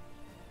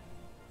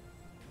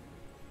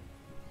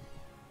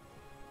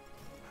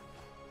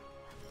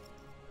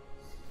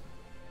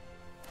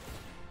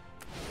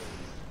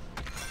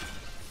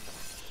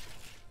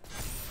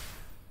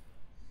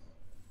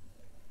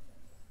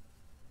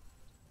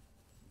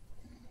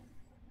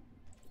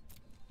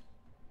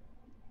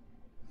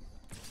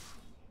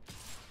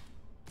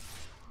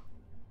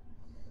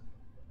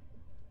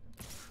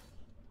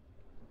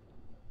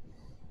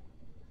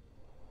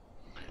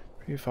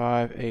 3,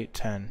 5, 8,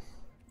 10.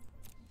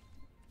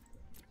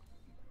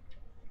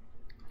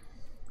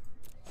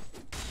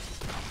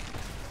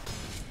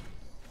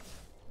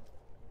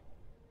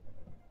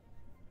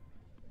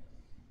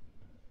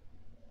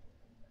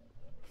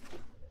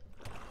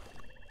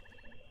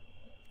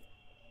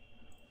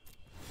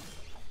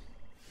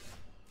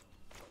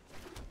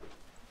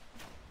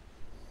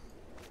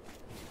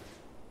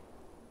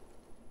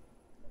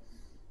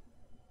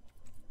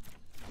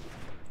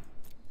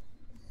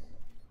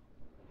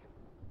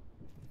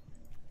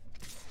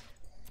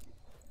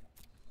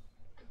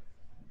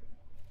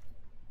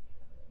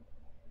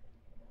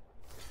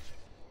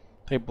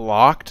 They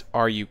blocked?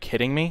 Are you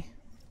kidding me?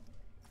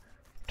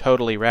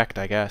 Totally wrecked,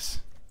 I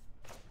guess.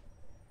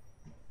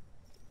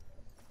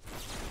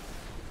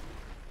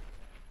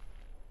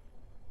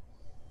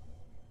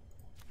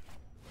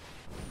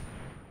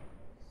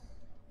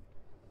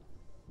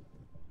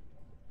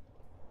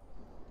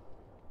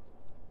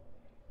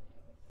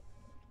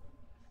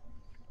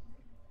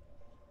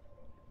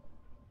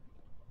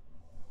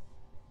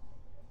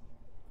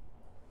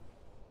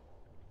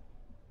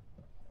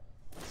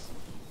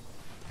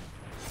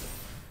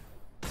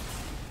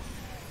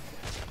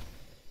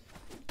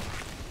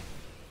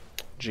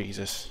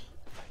 Jesus.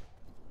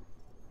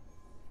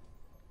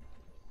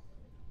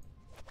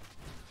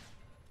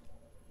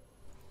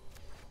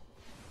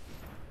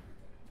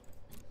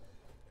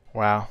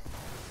 Wow.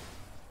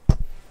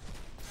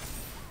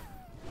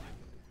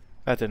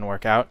 That didn't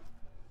work out.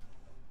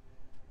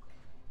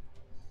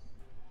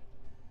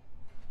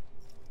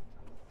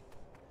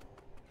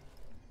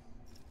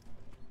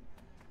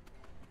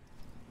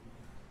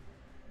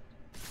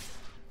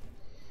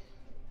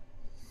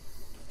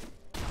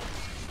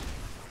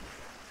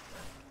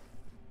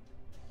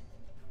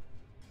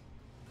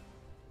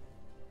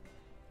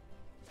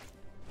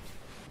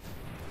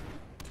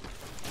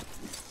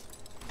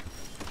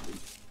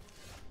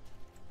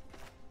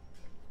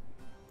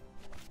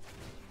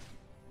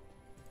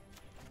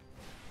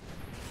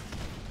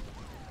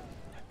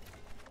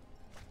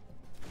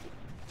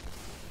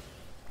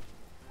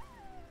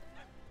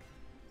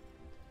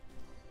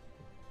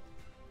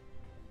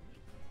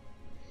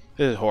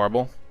 This is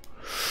horrible.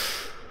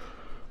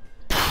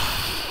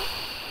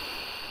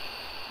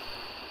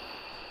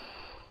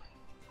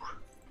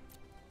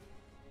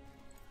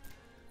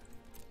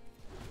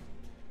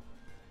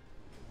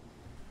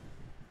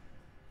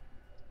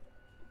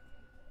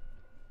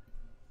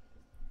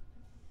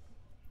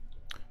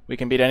 We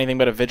can beat anything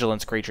but a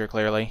vigilance creature,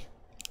 clearly.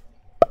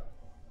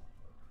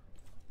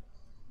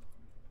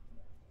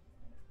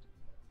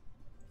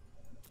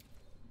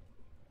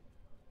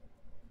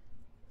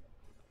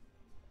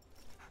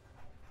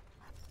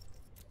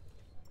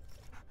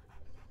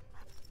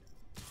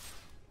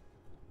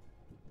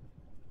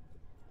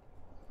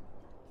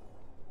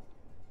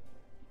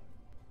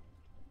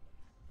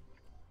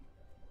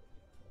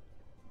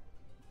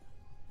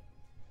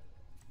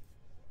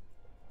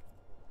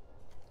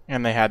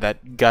 And they had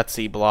that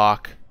gutsy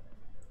block.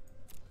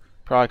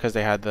 Probably because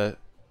they had the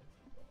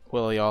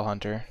Willy All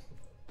Hunter.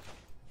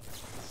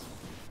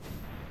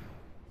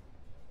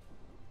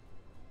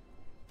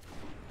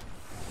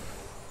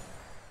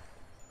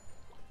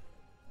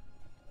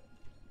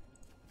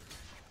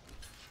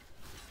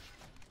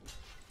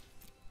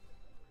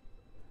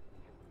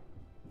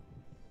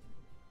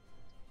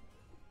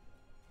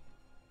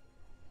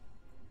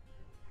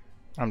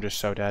 I'm just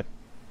so dead.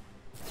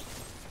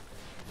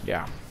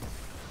 Yeah.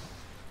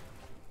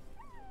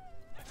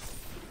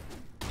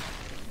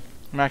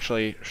 I'm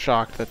actually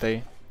shocked that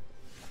they...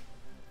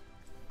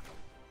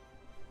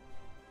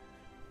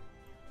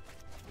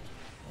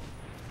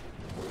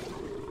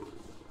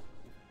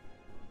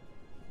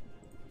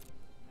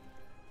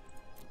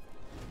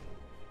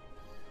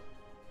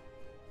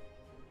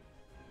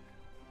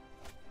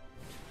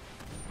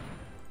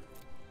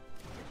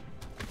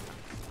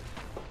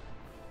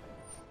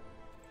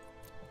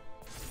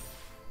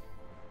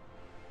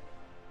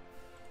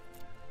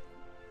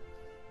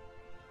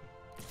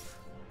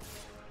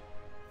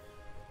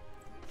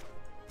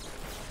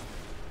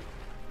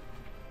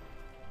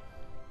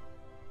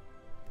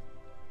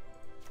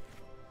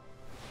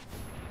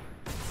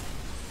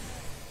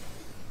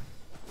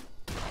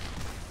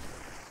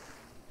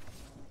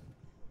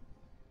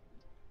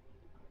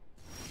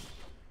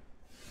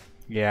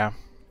 Yeah.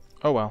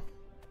 Oh well.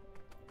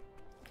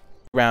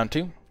 Round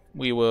 2.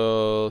 We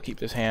will keep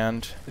this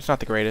hand. It's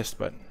not the greatest,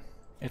 but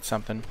it's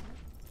something.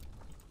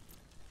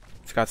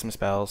 It's got some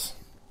spells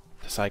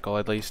to cycle,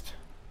 at least.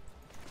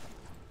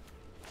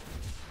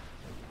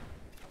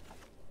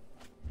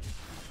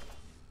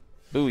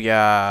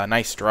 Booyah.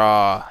 Nice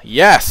draw.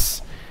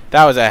 Yes!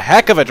 That was a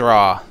heck of a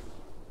draw.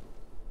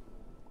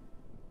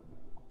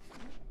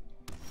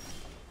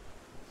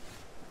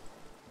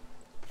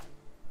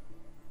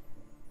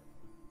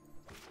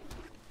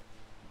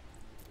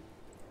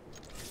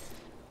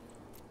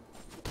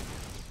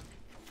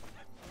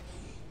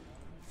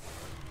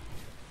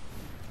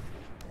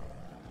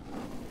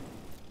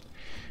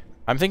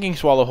 I'm thinking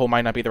Swallowhole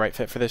might not be the right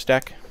fit for this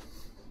deck.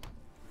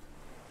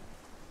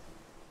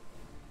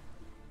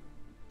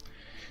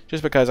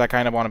 Just because I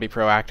kind of want to be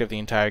proactive the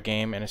entire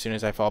game, and as soon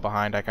as I fall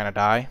behind, I kind of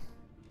die.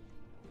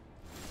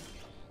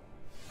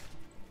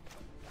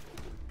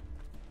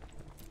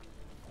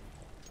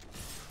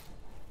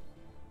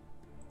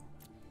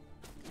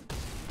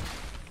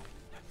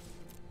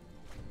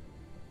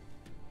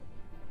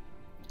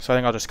 So I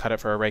think I'll just cut it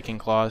for a Raking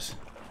Claws.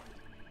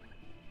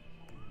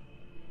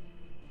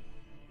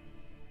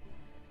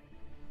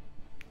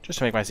 Just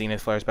to make my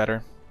Zenith Flares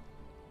better.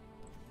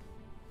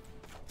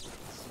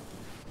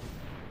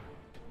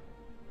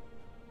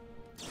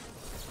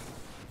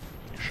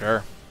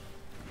 Sure.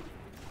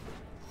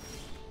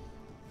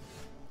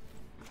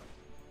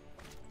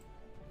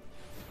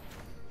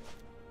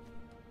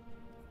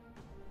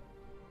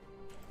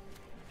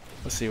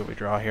 Let's see what we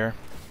draw here.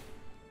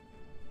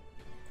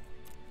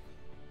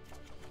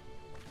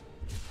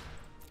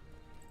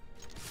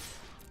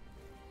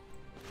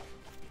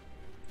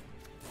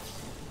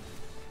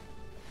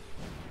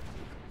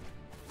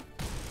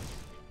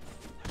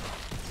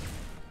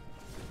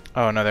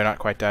 Oh no, they're not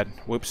quite dead.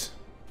 Whoops.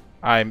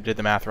 I did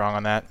the math wrong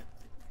on that.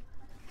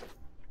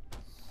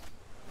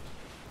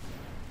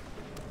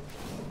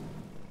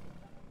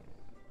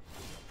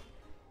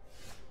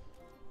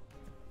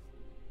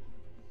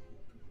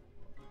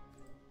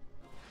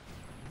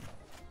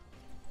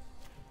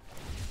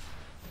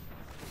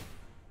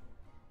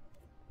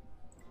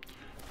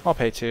 I'll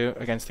pay 2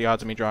 against the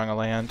odds of me drawing a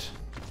land.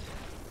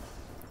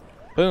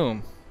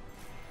 Boom.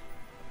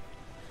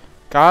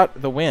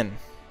 Got the win.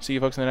 See you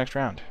folks in the next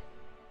round.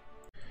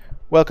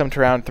 Welcome to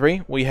round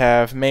 3. We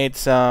have made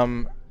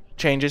some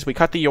changes. We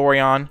cut the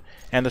Yorion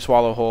and the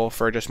Swallow Hole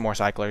for just more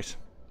cyclers.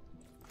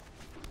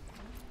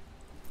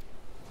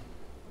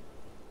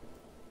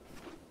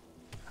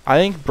 I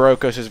think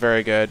Brokos is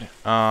very good.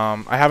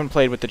 I haven't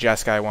played with the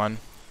Jeskai one.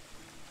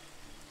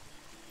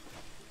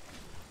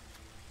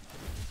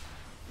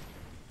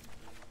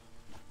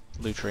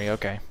 Lutri,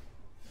 okay.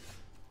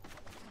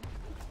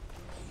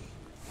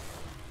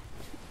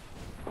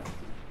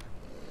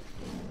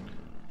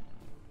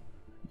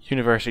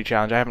 University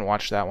Challenge, I haven't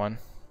watched that one.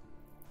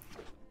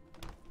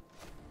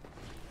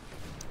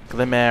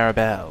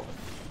 Glimmerabelle.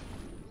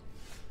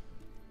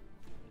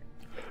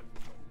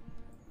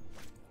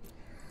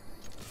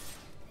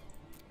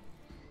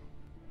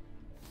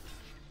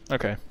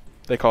 Okay,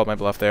 they called my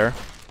bluff there.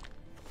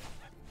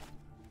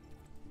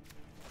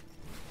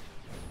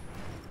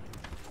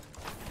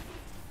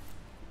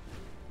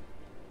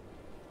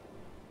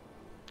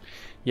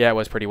 Yeah, it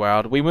was pretty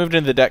wild. We moved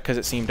into the deck because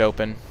it seemed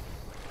open.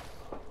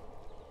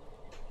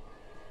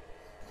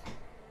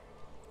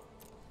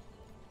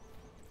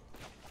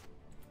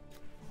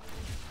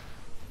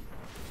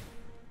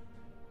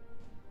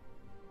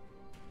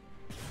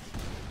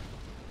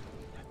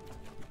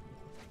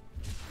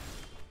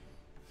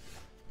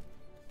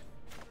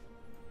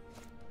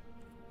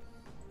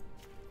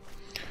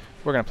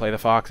 We're going to play the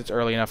Fox. It's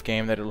early enough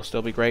game that it'll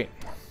still be great.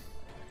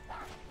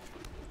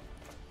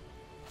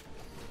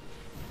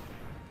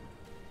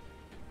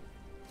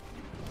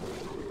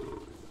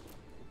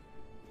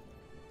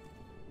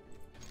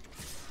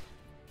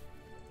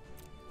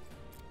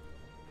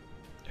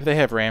 If they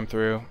have ram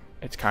through,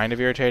 it's kind of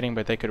irritating,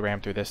 but they could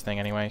ram through this thing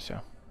anyway, so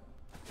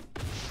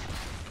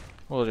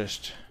we'll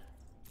just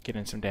get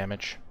in some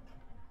damage.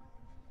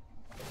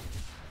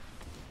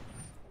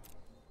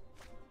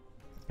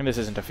 And this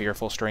isn't a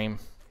fearful stream.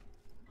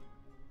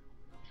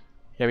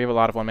 Yeah, we have a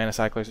lot of 1-mana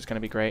cyclers. It's going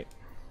to be great.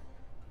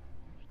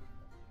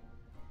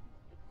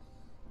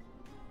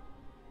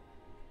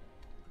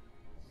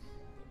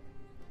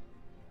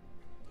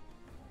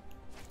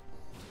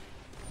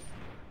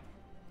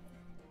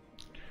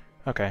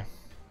 Okay.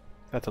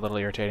 That's a little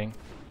irritating.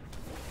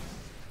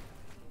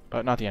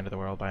 But not the end of the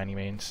world by any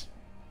means.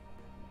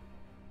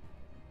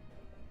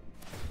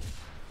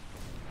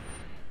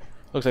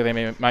 Looks like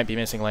they might be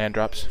missing land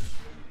drops.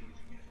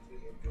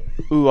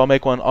 Ooh, I'll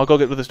make one. I'll go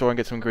get to the store and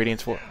get some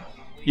ingredients for...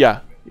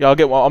 Yeah, I'll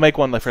get one. I'll make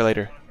one for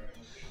later.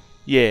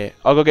 Yeah,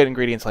 I'll go get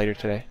ingredients later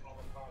today.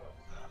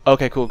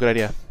 Okay, cool. Good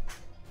idea.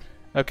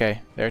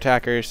 Okay, they're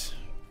attackers.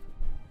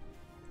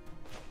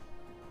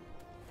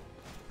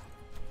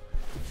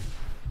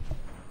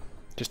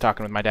 Just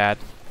talking with my dad.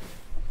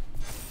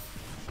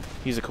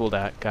 He's a cool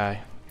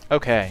guy.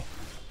 Okay.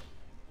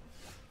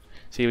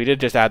 See, we did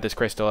just add this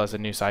crystal as a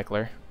new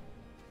cycler.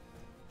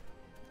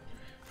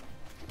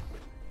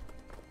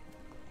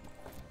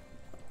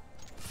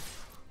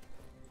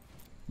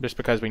 Just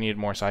because we needed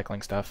more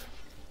cycling stuff.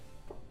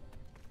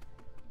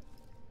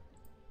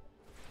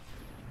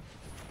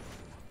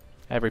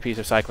 Every piece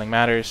of cycling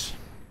matters.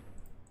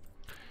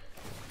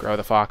 Grow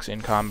the Fox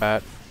in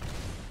combat.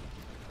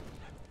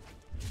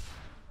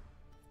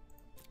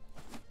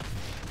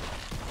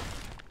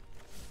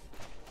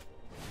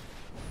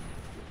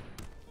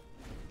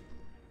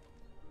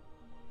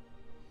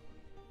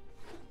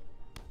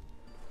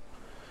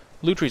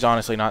 Lutri's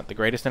honestly not the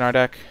greatest in our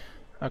deck.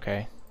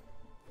 Okay.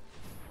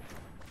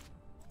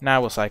 Now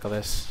we'll cycle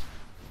this,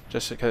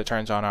 just because it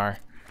turns on our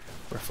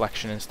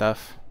reflection and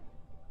stuff.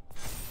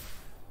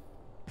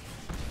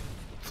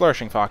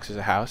 Flourishing Fox is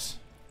a house.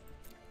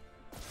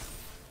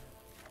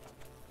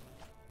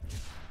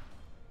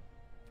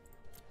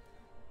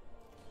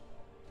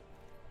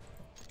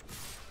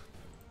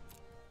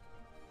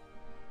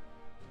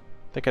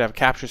 They could have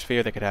Capture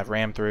Sphere, they could have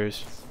Ram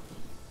Throughs.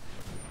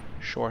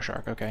 Shore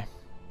Shark, okay.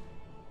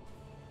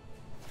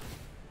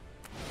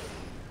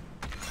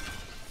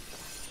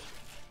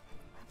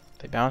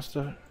 They bounced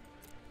the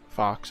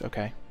Fox,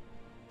 okay.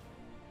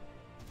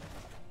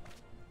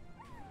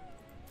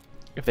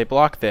 If they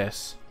block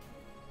this,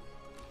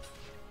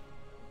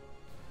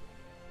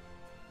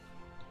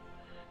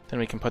 then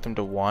we can put them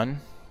to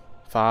 1,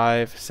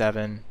 5,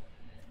 7,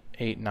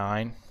 8,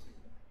 9.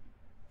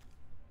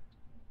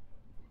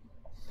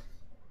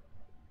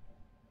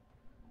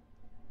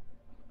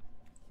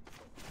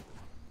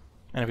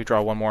 And if we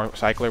draw one more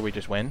cycler, we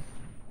just win.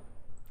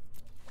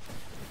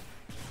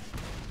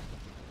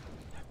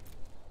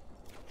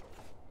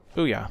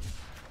 Booyah.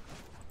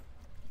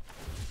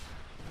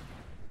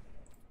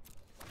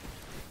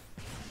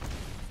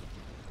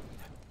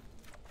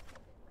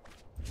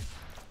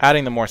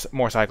 Adding the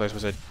more cyclers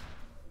was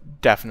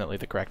definitely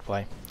the correct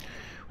play.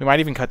 We might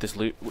even cut this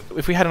loot.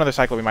 If we had another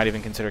cycler, we might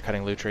even consider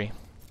cutting loot tree.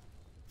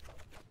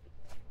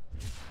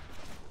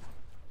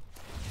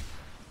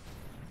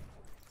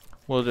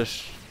 We'll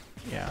just,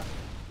 yeah.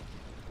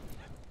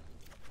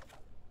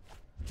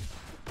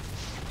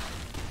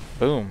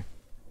 Boom.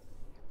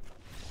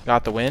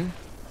 Got the win.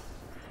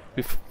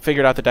 We've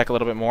figured out the deck a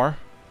little bit more,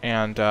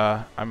 and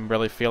I'm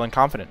really feeling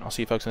confident. I'll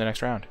see you folks in the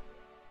next round.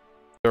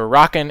 We're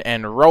rocking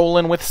and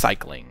rolling with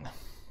cycling.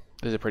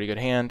 This is a pretty good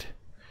hand.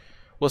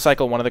 We'll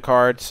cycle one of the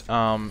cards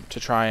to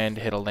try and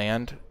hit a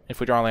land. If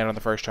we draw a land on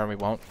the first turn, we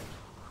won't.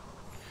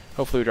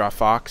 Hopefully we draw a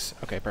Fox.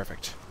 Okay,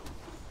 perfect.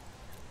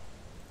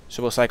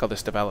 So we'll cycle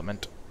this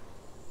development.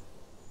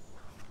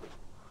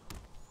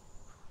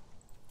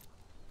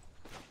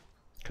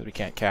 Because we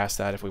can't cast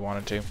that if we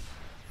wanted to.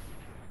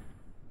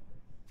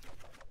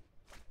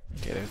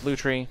 Okay, there's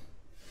Lutri.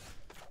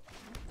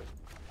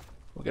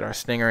 We'll get our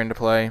Stinger into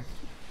play.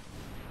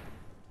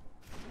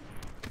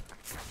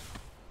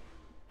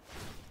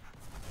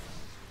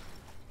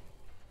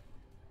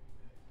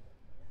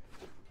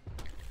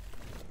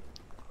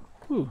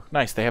 Ooh,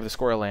 nice. They have the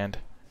Squirrel land.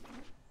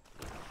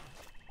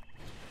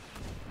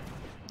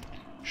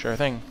 Sure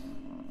thing.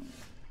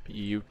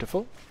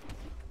 Beautiful.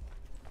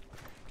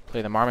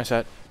 Play the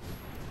Marmoset.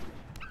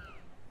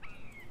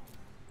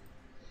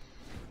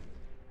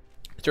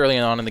 It's early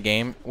on in the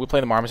game. We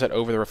play the Marmoset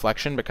over the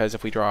Reflection because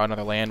if we draw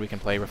another land, we can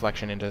play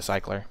Reflection into the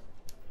Cycler.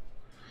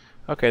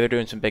 Okay, they're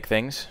doing some big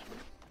things.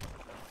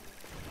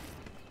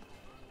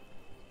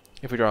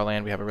 If we draw a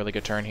land, we have a really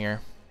good turn here.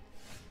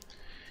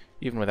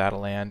 Even without a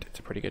land, it's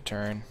a pretty good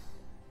turn.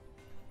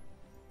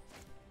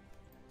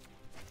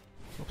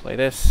 We'll play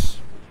this.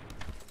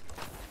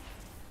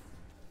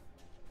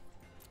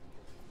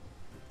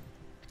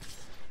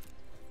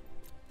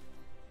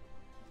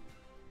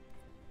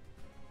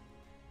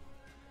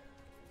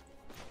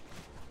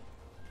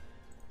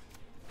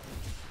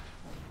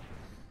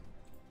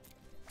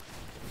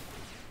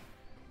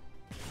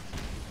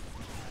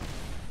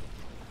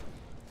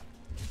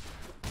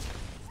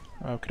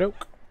 Okie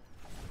doke.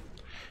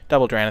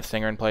 Double Dranith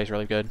Stinger in play is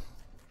really good.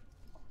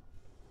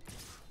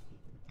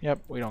 Yep,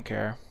 we don't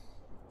care.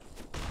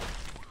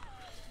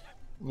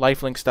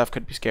 Lifelink stuff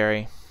could be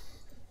scary.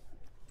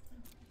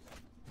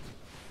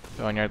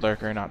 Boneyard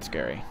Lurker, not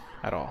scary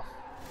at all.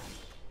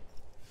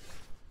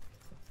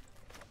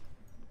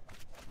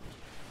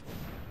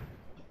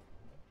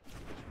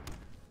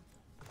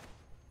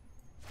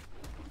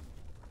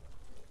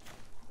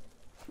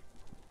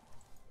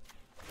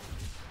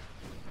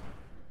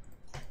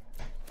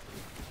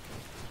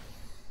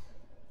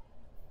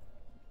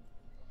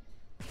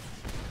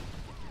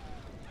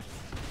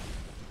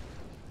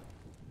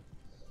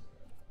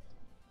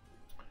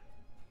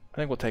 I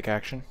think we'll take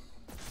action.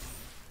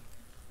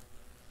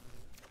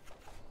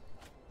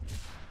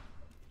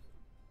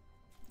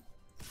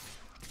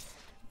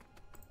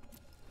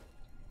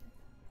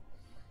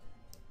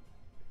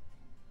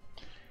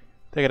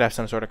 They could have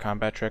some sort of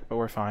combat trick, but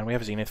we're fine. We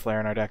have Zenith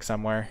Flare in our deck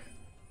somewhere.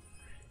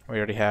 We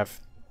already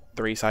have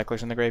 3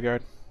 cyclers in the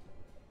graveyard.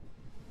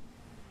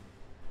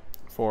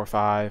 4 or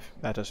 5.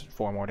 That does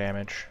 4 more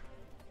damage.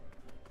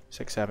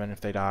 6, 7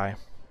 if they die.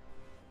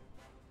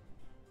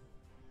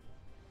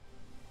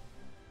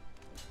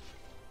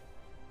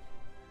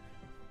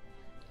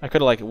 I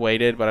could have like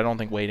waited, but I don't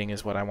think waiting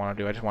is what I want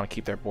to do. I just want to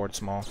keep their board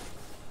small.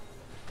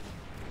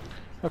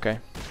 Okay.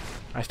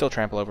 I still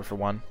trample over for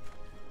 1.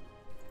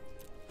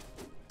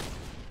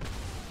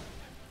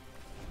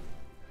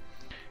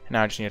 And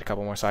now I just need a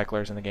couple more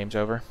cyclers and the game's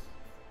over.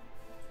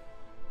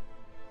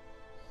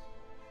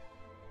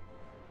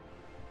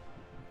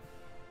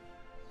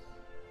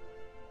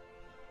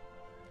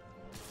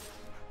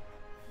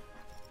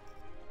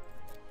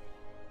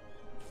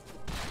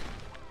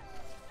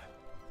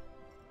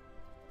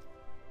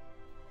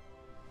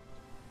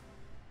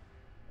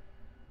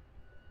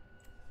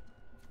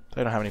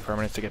 They don't have any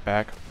permanents to get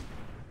back.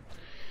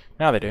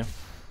 Now they do.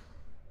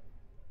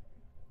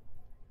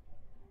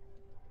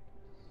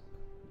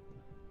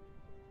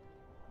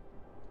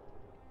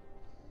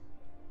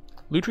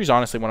 Lutri's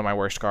honestly one of my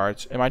worst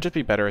cards. It might just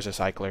be better as a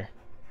cycler.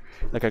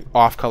 Like an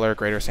off-color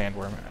Greater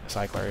Sandworm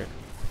cycler.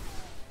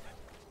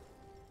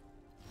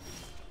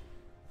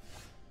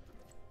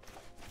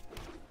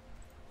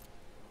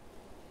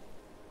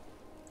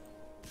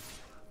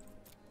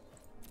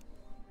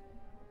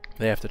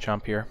 They have to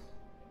jump here.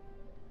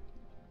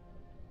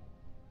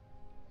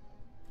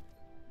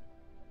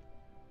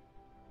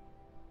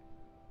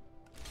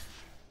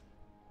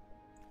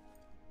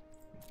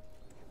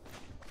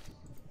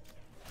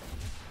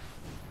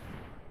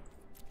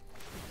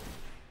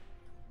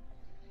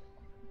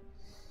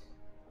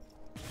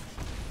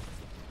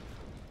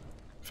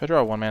 If I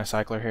draw a 1-mana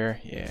cycler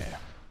here, yeah.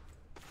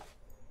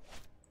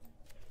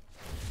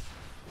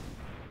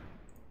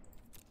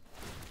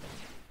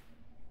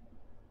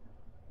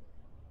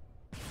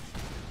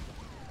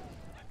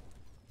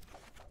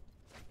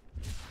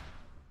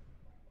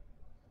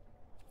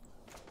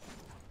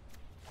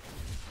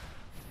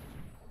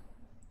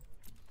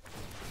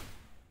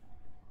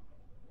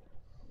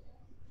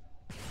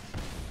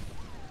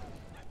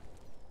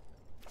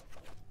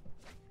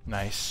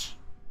 Nice.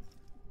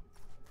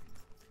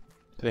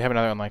 Do they have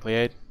another unlikely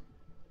aid?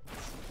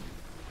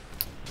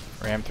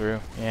 Ram through.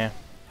 Yeah,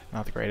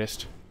 not the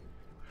greatest.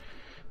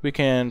 We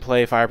can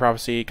play Fire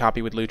Prophecy,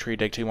 copy with Lutri,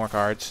 dig 2 more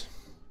cards.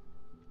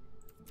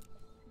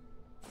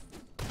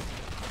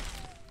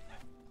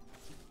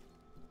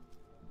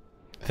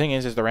 The thing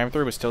is the ram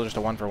through was still just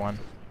a 1-for-1.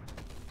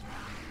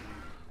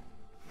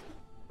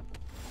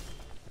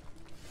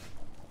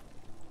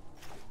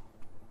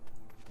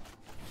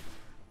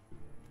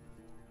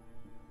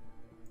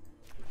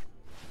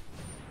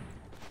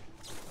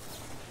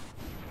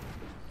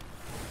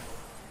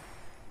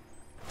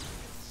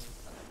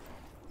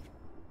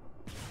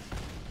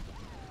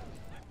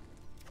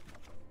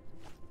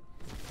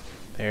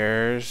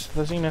 There's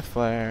the Zenith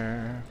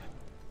Flare.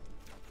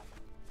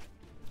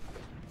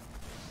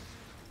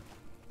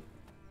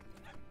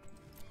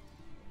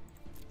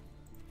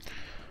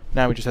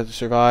 Now we just have to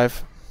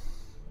survive.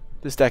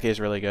 This deck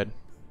is really good.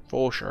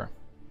 For sure.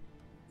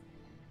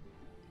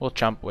 We'll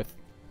jump with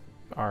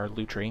our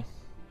Lutri.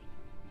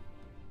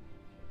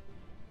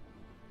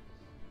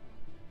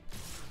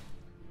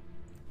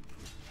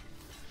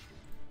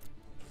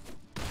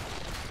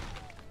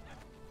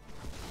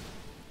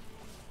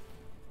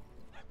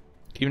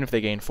 Even if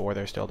they gain 4,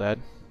 they're still dead.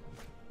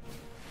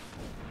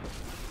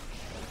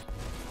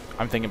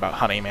 I'm thinking about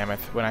Honey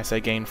Mammoth when I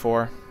say gain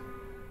 4.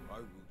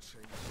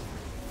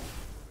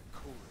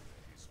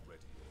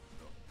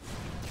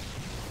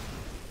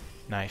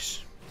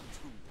 Nice.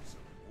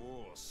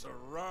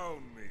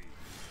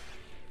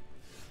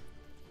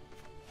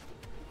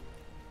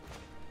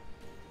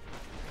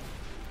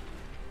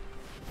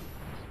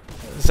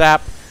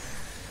 Zap.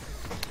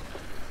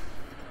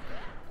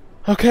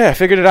 Okay, I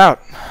figured it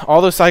out.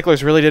 All those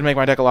cyclers really did make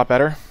my deck a lot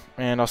better,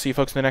 and I'll see you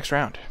folks in the next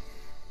round.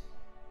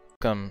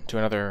 Welcome to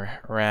another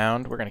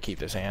round. We're going to keep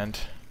this hand.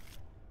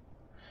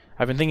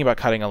 I've been thinking about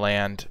cutting a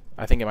land.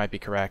 I think it might be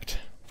correct.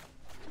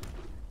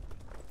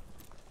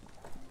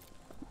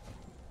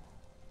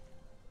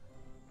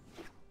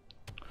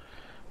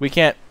 We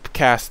can't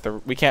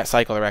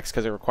cycle the Rex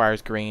because it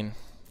requires green.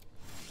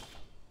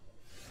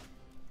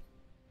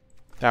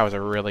 That was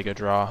a really good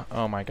draw.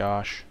 Oh my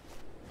gosh.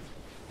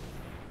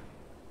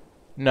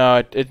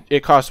 No,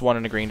 it costs 1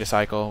 and a green to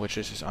cycle, which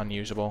is just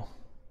unusable.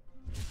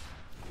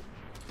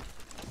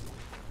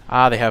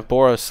 Ah, they have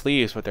Boros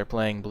sleeves, but they're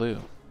playing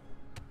blue.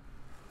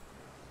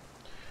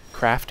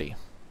 Crafty.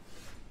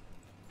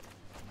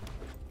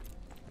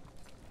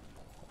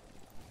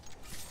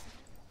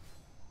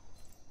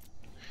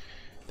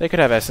 They could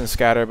have Essence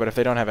Scatter, but if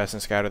they don't have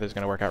Essence Scatter, that's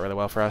going to work out really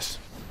well for us.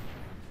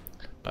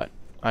 But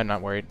I'm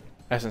not worried.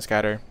 Essence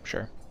Scatter,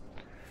 sure.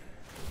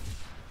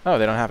 Oh,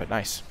 they don't have it.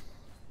 Nice.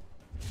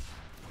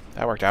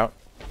 That worked out.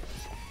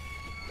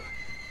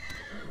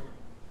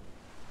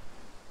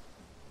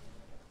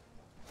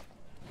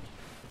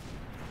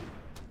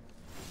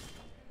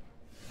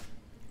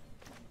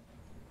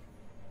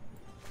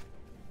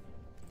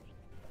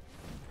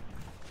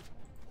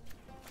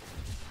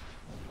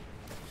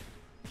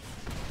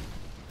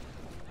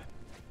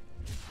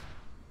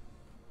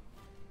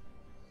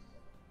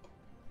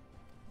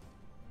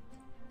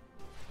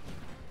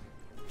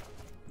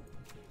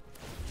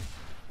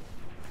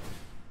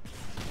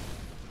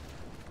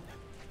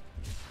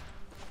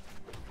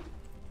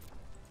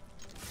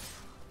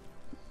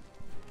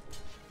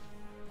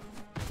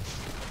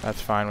 That's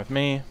fine with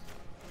me.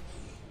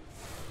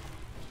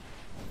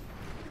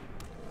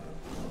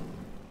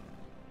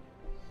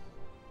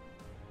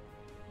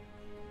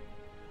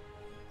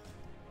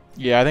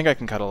 Yeah, I think I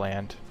can cut a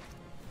land.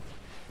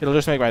 It'll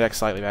just make my deck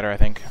slightly better, I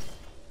think.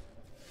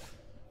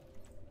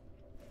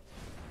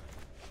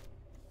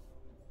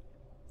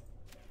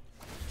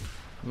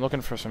 I'm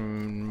looking for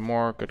some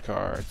more good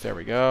cards. There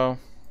we go.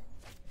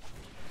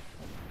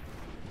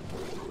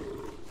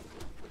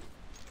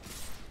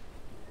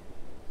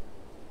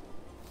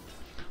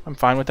 I'm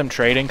fine with them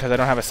trading because I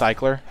don't have a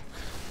cycler.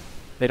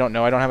 They don't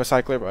know I don't have a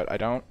cycler, but I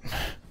don't.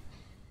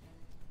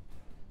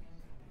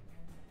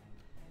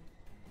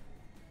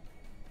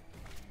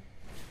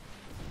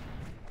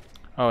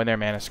 Oh, and their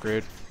mana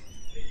screwed.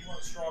 Hey, you want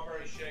a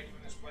strawberry shake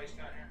from this place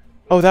down here?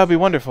 Oh, that would be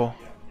wonderful.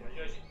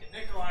 Yeah.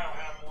 Nicolai will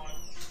have one.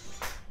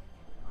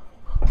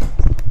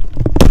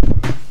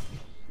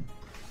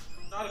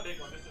 Not a big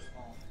one, just a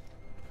small.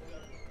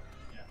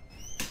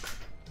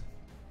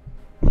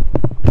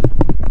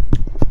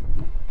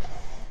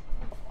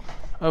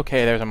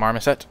 Okay, there's a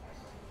marmoset.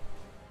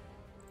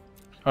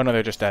 Oh no,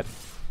 they're just dead.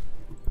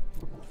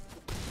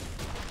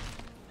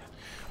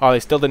 Oh, they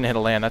still didn't hit a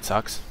land. That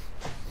sucks.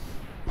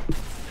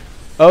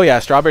 Oh yeah,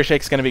 Strawberry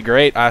Shake's gonna be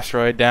great.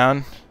 Asteroid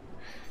down.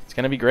 It's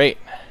gonna be great.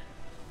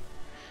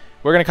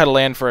 We're gonna cut a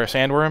land for a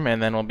sandworm,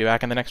 and then we'll be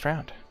back in the next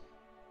round.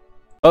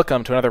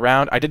 Welcome to another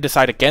round. I did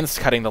decide against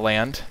cutting the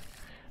land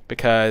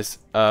because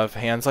of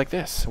hands like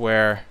this,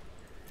 where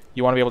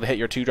you want to be able to hit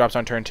your 2-drops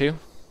on turn 2.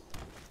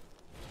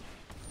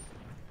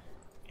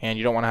 And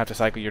you don't want to have to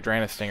cycle your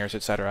Draenith Stingers,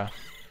 etc.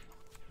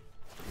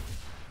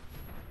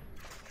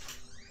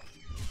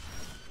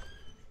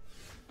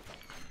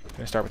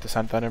 Gonna start with the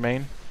Sun Thunder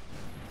main.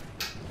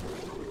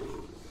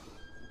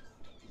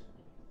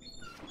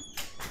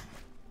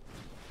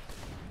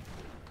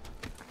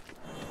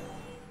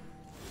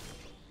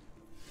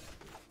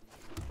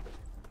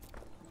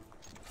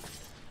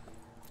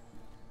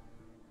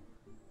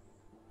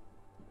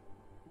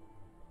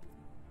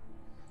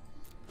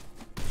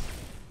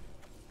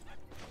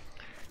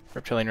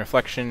 Reptilian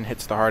Reflection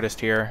hits the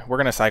hardest here. We're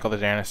going to cycle the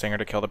Draenith Stinger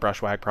to kill the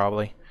Brushwag,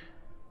 probably.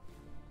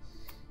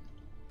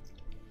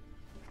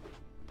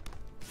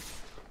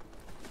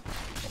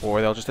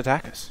 Or they'll just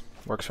attack us.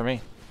 Works for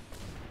me.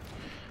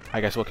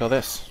 I guess we'll kill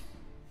this.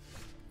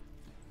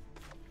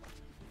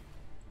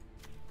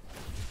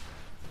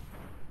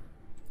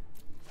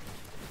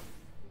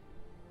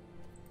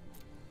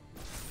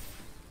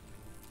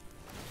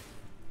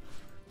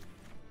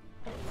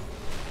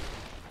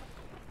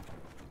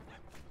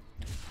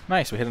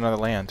 Nice, we hit another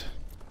land.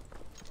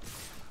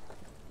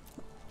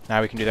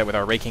 Now we can do that with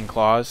our Raking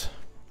Claws.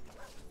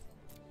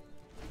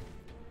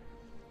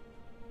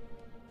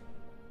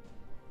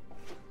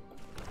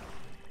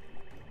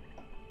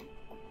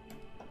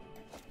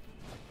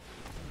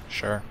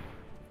 Sure.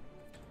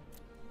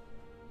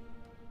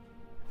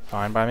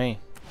 Fine by me.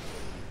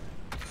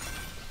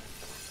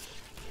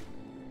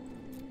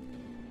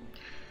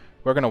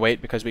 We're gonna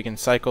wait because we can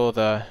cycle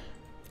the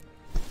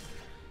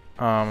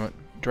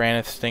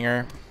Draenith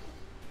Stinger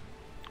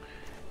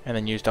and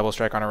then use Double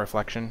Strike on a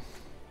Reflection.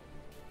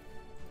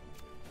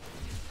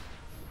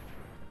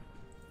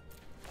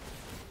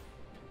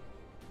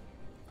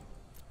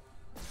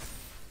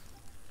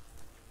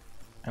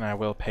 And I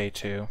will pay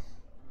 2.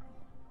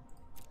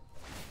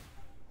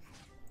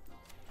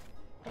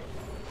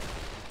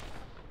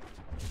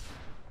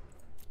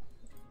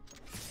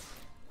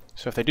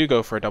 So if they do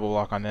go for a double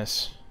block on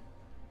this,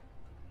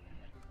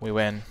 we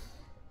win.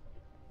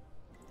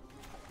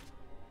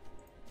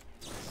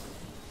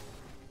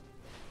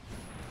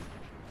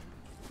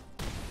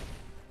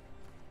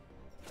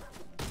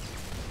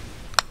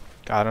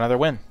 Got another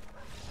win.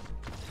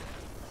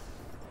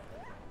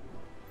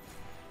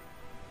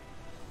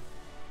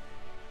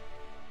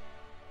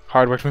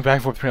 Hard work to move back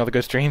and forth between all the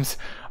good streams.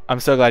 I'm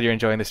so glad you're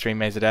enjoying the stream,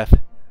 Maze of Death.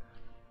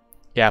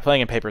 Yeah,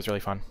 playing in paper is really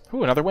fun.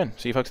 Ooh, another win.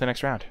 See you folks in the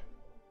next round.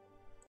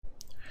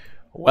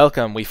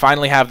 Welcome. We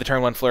finally have the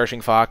turn 1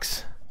 Flourishing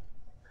Fox.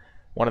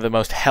 One of the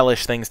most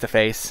hellish things to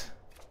face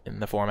in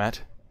the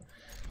format.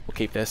 We'll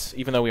keep this,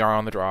 even though we are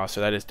on the draw,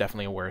 so that is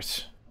definitely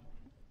worse.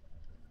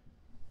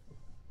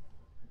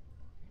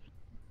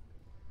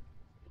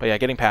 But yeah,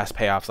 getting past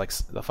payoffs like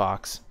the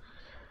Fox.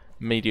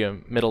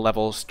 Middle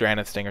levels,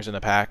 Draenith Stingers in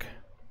the pack.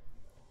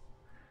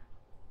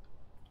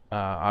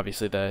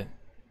 Obviously the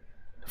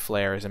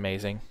Flare is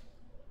amazing.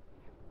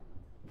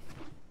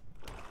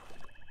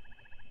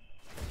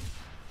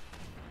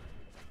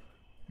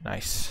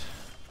 Nice.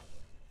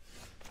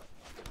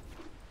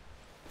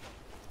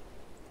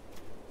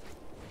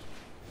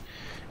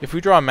 If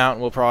we draw a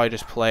mountain, we'll probably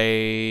just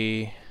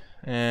play...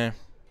 It's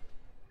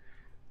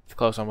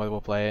close on whether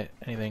we'll play it.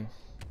 Anything.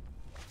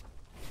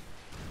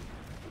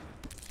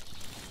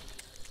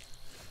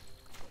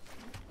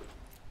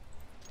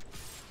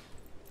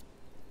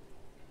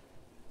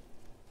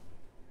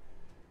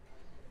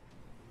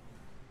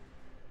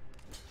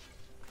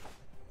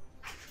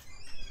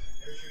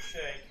 Here's your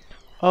shake.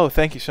 Oh,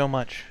 thank you so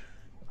much.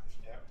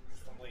 Yep,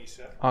 from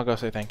Lisa. I'll go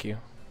say thank you.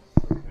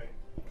 Okay.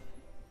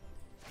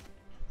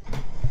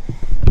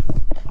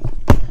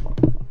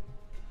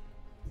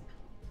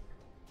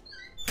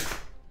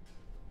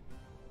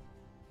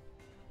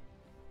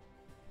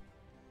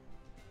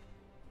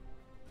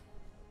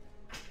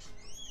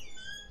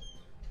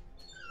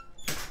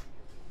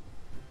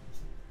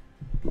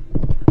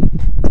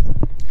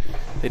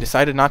 They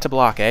decided not to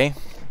block, eh?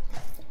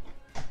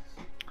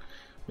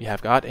 We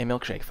have got a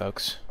milkshake,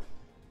 folks.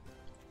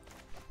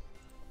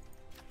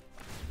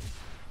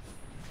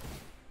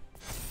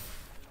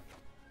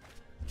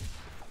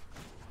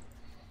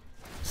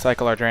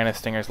 Cycle our Draenith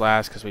Stingers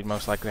last, because we'd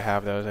most likely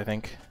have those, I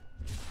think.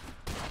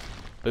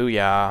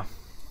 Booyah.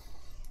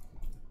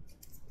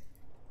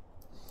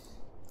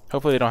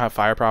 Hopefully they don't have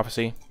Fire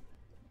Prophecy.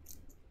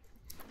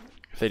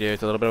 If they do,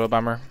 it's a little bit of a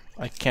bummer.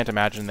 I can't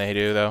imagine they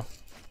do, though.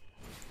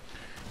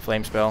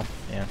 Flame Spell,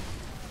 yeah.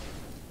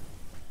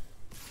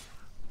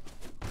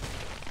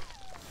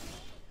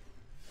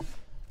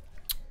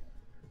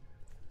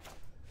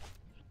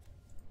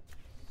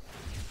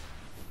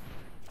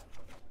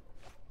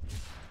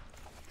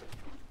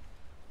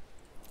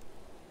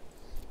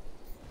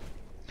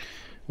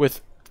 With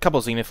a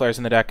couple Zenith Flares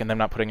in the deck and them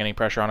not putting any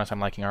pressure on us,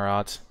 I'm liking our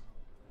odds.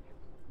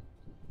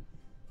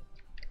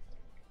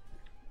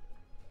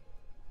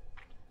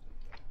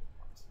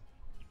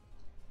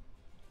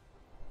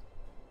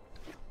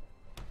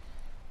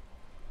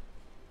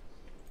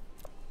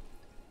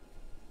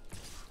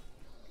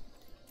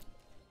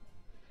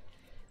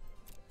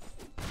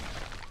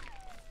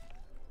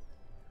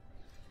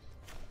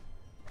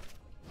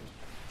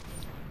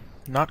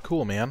 Not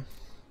cool, man.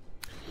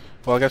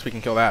 Well, I guess we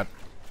can kill that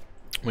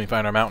when we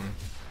find our mountain.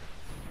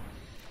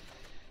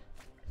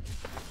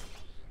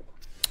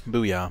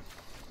 Booyah.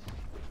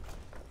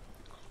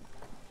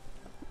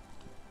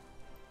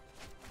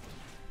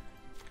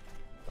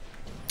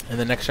 And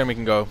then next time we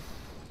can go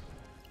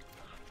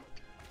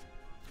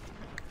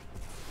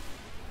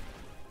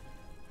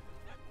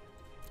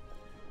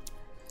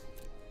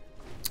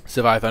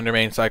Sivai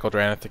Thundermane, cycle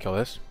Dranith to kill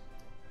this.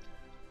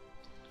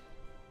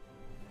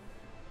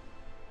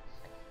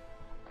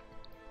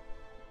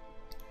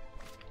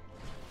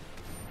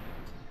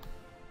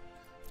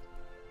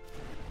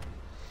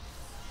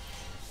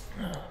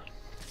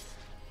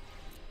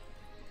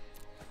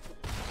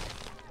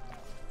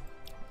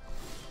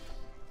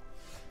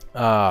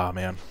 Ah,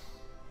 man.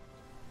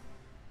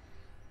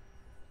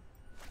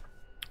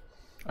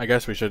 I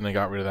guess we shouldn't have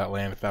got rid of that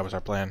land if that was our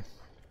plan.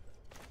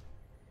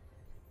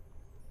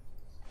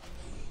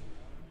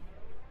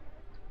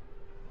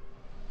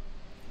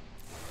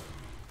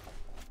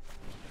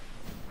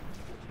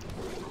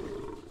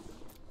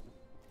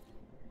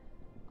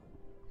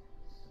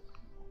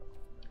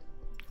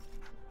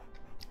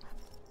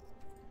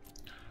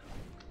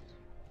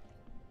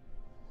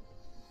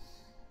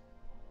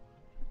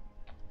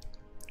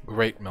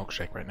 Great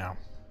milkshake right now.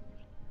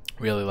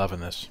 Really loving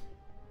this.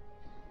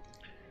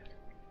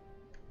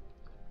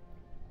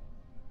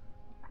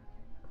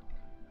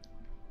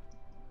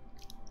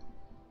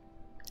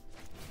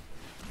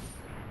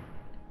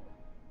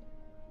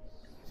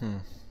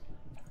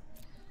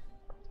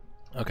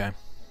 Okay.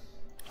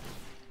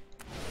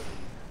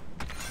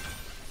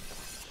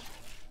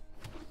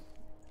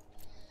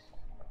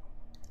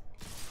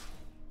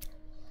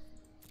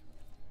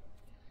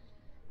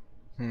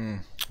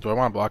 Do I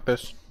want to block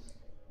this?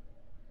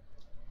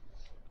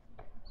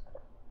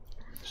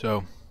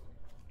 So,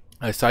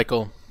 I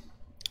cycle.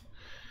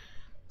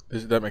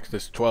 That makes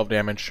this 12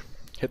 damage.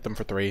 Hit them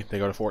for 3. They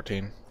go to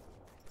 14.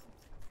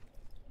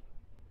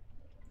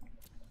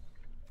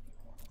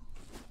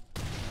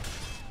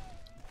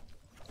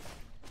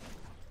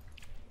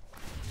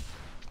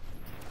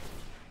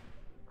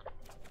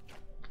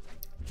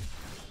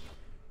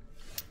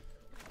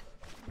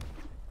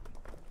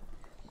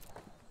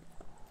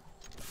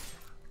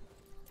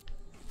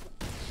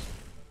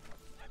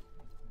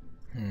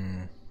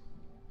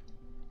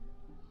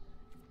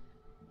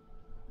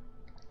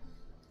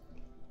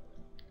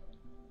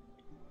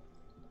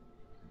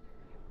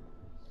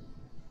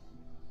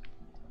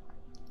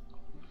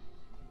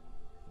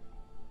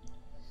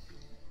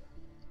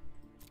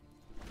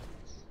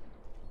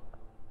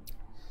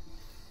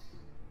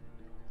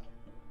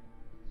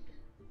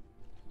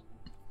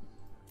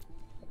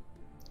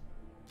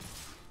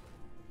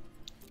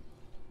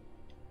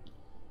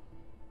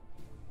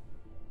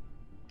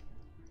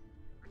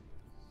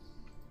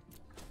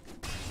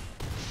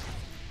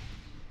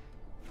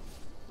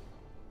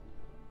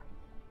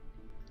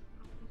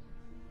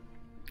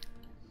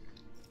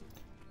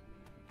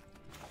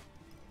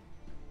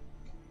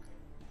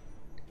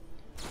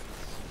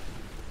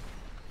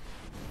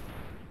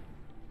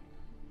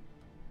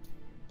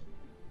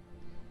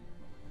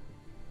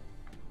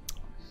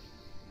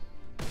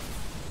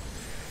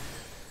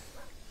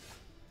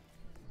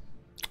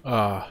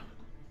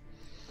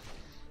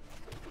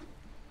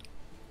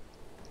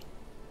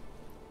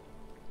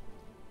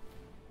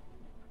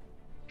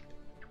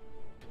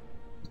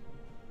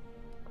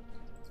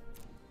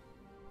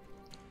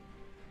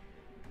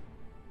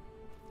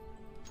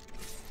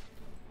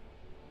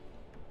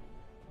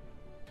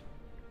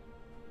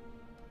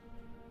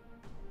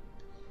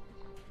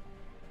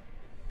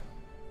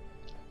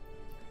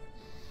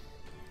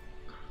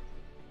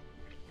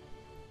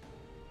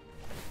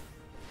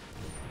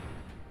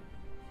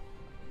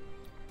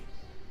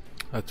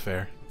 That's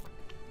fair.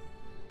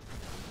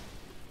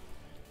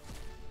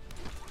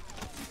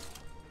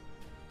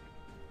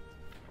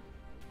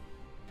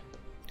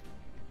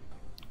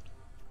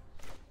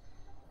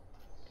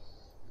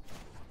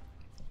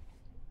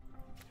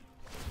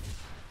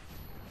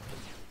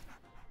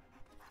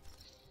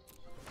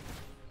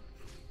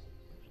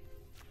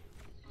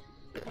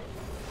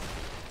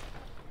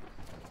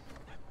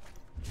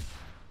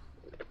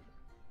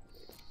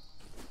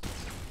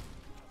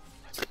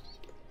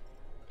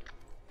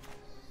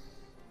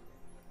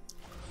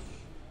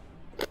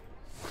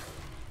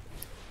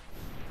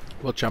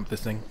 We'll jump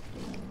this thing.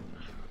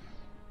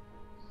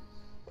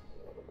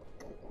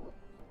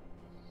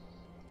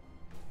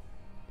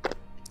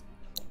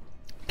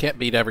 Can't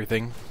beat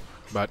everything,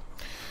 but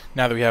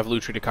now that we have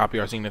Lutri to copy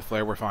our Zenith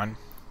Flare, we're fine.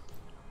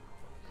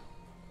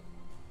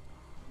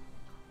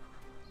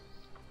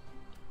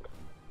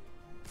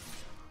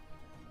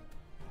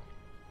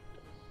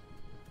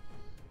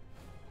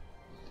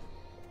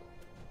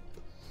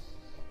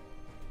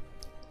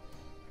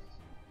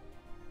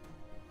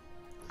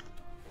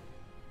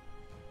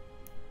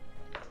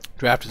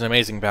 Draft is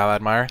amazing, Val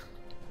Admire.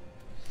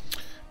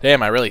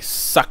 Damn, I really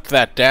sucked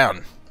that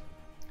down.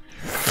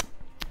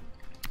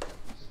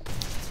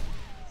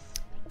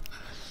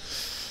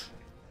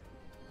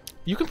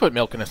 You can put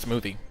milk in a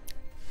smoothie.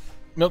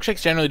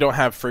 Milkshakes generally don't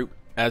have fruit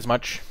as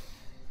much.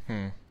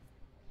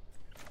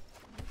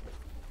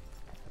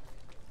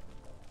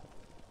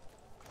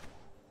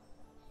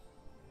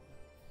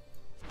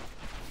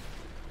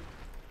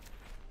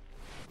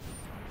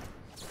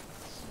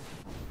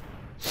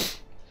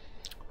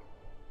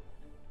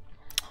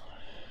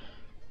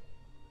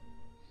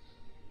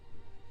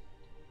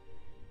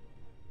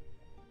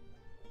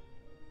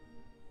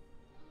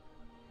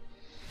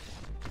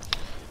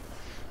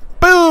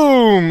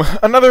 Boom!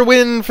 Another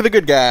win for the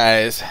good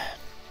guys.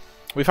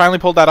 We finally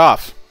pulled that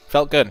off.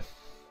 Felt good.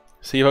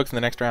 See you folks in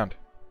the next round.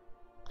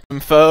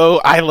 Info,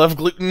 I love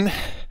gluten.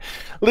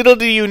 Little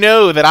do you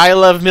know that I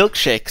love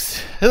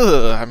milkshakes.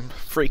 Ugh, I'm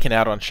freaking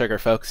out on sugar,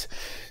 folks.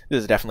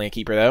 This is definitely a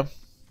keeper, though.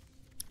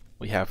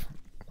 We have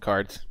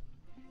cards.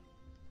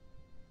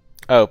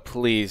 Oh,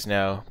 please,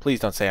 no. Please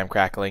don't say I'm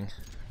crackling.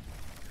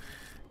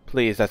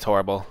 Please, that's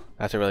horrible.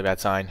 That's a really bad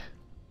sign.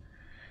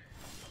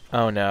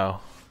 Oh, no.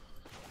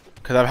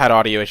 Because I've had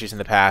audio issues in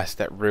the past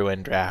that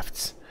ruin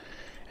drafts.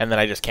 And then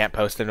I just can't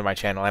post them to my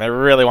channel. And I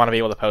really want to be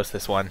able to post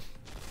this one.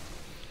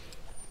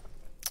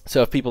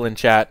 So if people in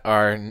chat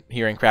are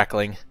hearing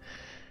crackling,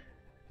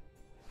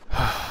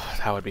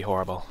 that would be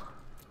horrible.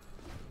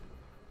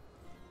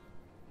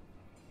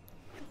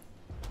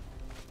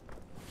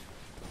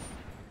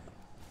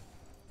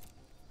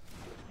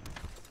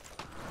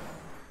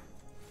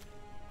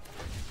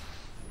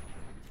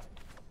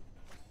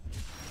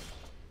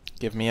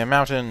 Give me a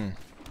mountain.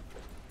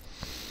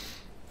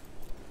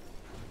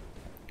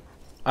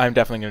 I'm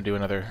definitely going to do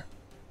another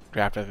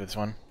draft after this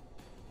one.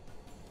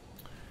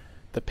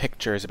 The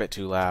picture is a bit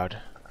too loud.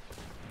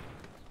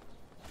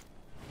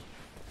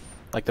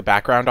 Like the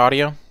background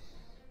audio.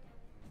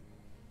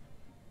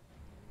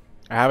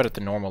 I have it at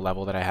the normal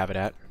level that I have it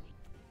at.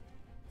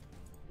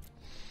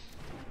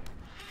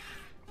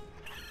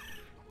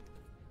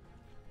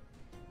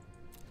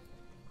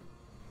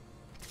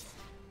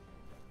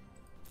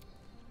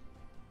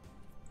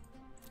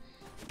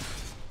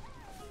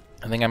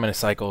 I think I'm going to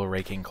cycle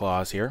Raking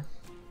Claws here.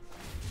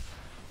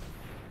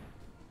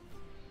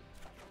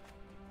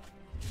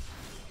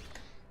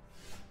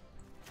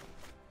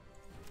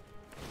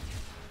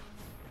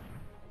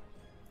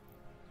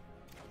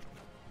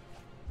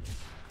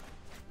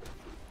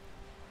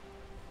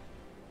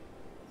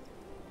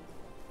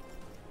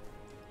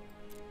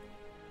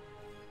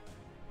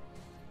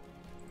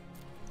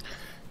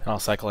 And I'll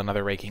cycle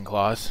another Raking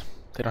Claws.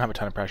 They don't have a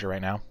ton of pressure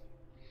right now.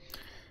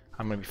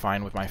 I'm going to be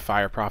fine with my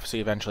Fire Prophecy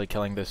eventually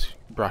killing this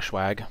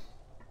Brushwag.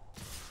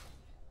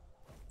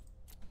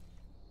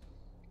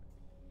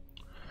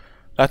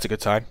 That's a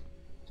good sign.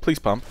 Please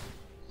pump.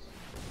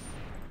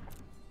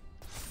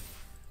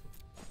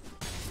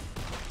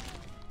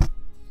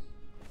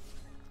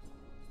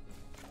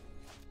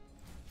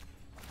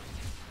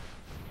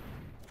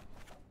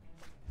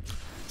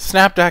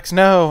 Snapdax,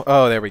 no!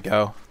 Oh, there we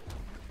go.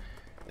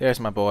 There's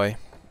my boy.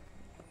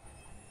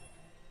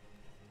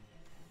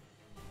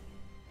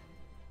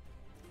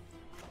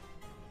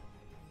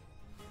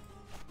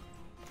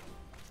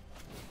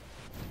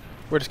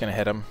 We're just going to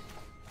hit him.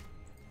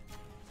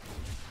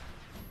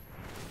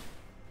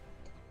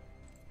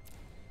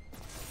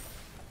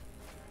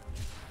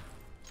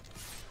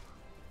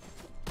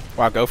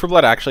 Wow, Go for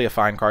Blood actually a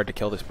fine card to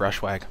kill this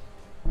Brushwag.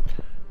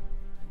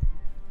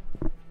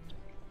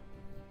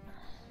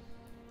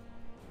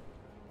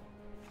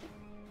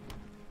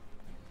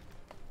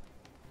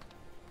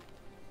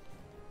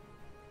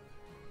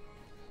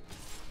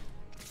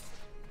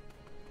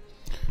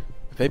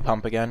 If they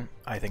pump again,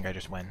 I think I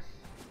just win.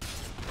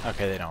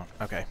 Okay, they don't.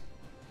 Okay.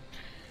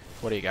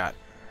 What do you got?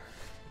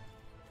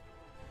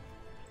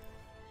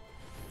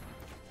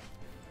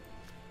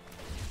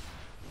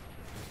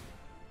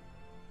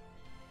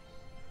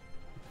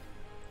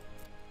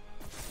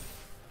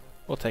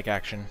 We'll take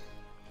action.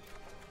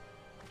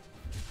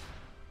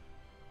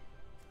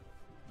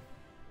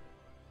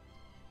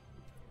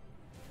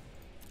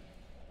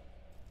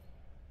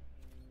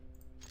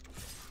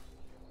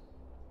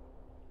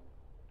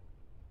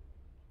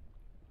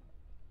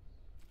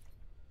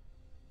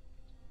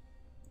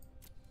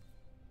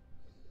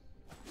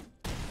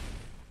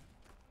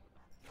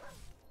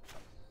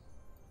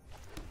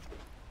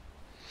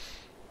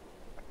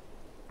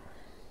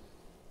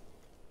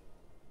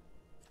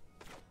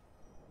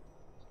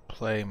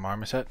 Play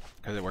Marmoset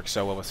because it works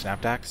so well with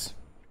Snapdax.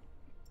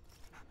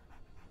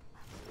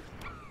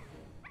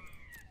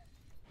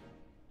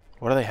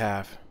 What do they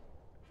have?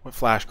 What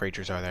flash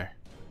creatures are there?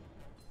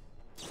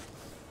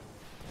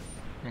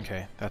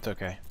 Okay, that's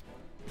okay.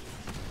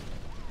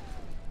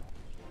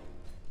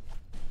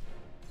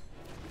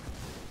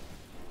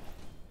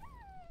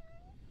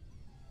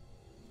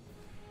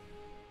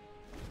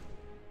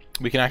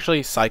 We can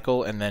actually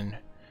cycle, and then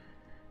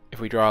if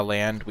we draw a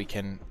land, we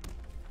can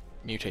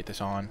mutate this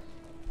on.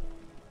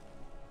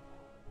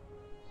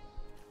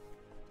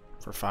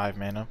 For 5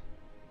 mana.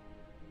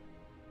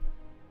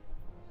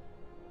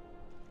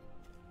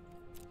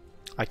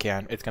 I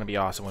can. It's going to be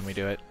awesome when we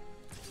do it.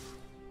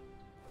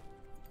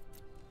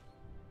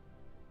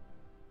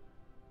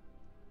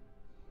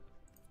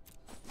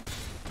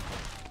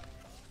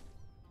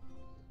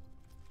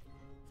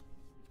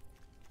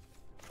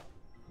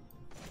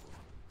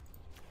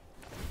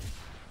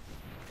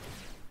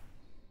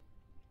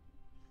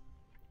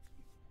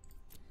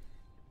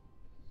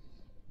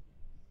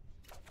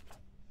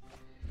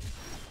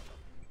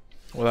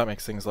 Well, that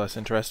makes things less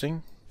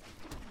interesting.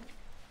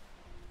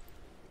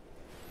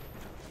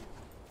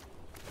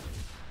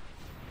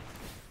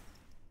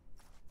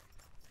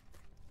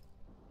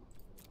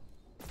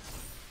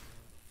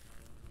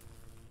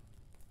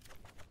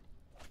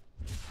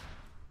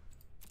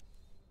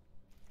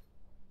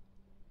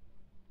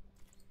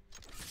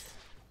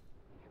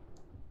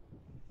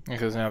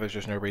 Because now there's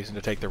just no reason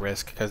to take the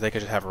risk, because they could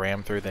just have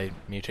ram through, they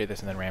mutate this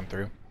and then ram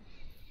through.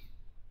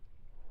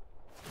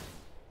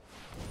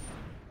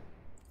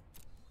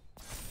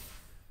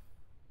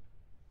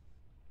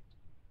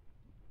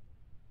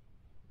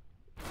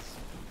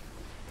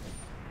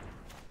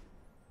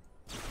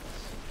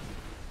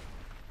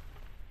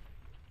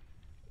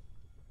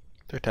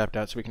 They're tapped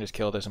out, so we can just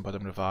kill this and put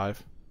them to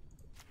 5.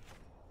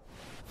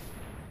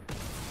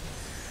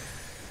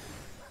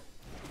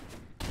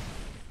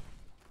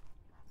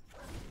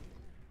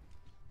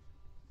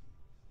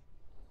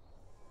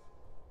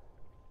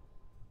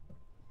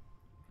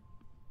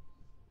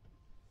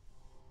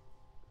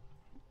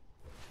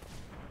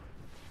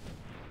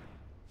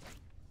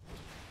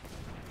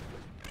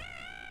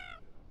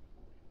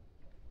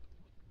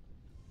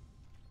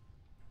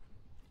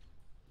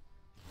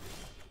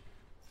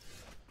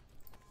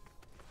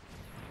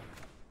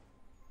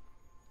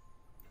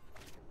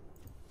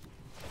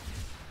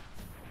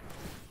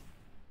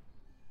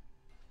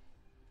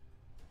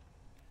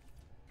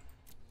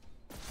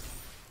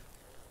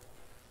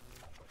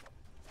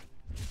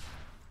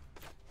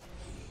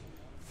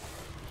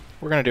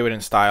 We're gonna do it in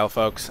style,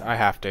 folks. I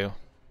have to.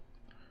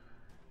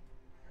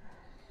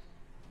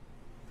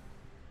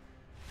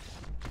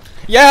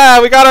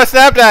 Yeah, we got our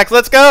snapjacks.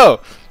 Let's go.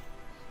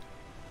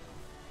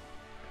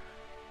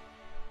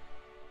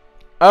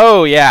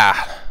 Oh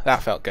yeah,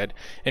 that felt good.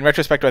 In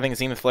retrospect, I think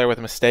Zenith Flare was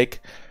a mistake.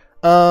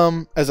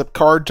 As a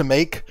card to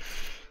make,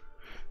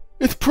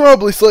 it's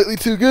probably slightly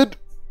too good.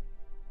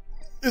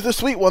 It's a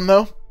sweet one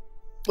though.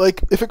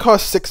 Like if it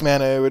cost 6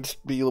 mana, it would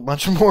be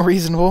much more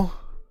reasonable.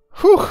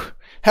 Whew.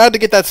 Had to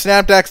get that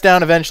Snapdax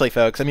down eventually,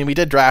 folks. I mean, we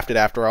did draft it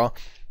after all.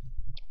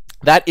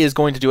 That is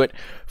going to do it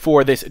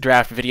for this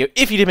draft video.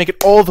 If you did make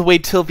it all the way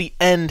till the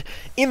end,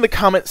 in the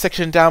comment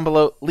section down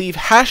below, leave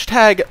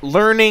hashtag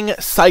learning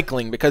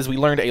cycling, because we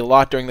learned a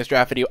lot during this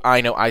draft video.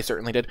 I know I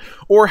certainly did.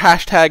 Or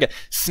hashtag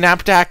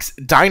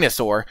Snapdax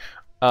dinosaur.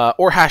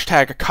 Or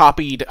hashtag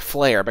copied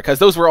flare, because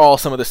those were all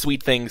some of the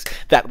sweet things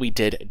that we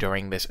did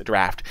during this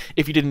draft.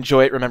 If you did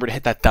enjoy it, remember to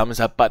hit that thumbs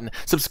up button,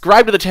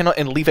 subscribe to the channel,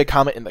 and leave a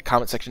comment in the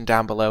comment section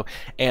down below.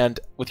 And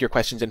with your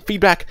questions and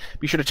feedback,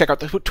 be sure to check out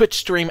the Twitch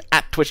stream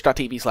at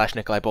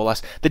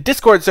twitch.tv/NicolaiBolas. The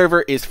Discord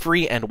server is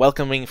free and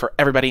welcoming for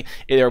everybody.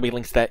 There will be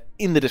links to that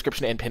in the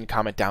description and pinned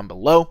comment down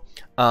below.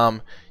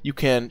 You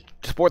can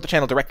support the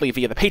channel directly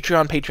via the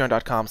Patreon,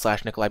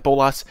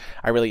 patreon.com/NicolaiBolas.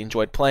 I really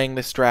enjoyed playing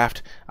this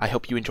draft. I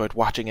hope you enjoyed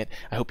watching it.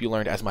 I hope you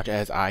learned as much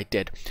as I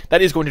did.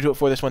 That is going to do it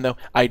for this one, though.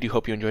 I do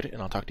hope you enjoyed it,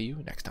 and I'll talk to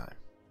you next time.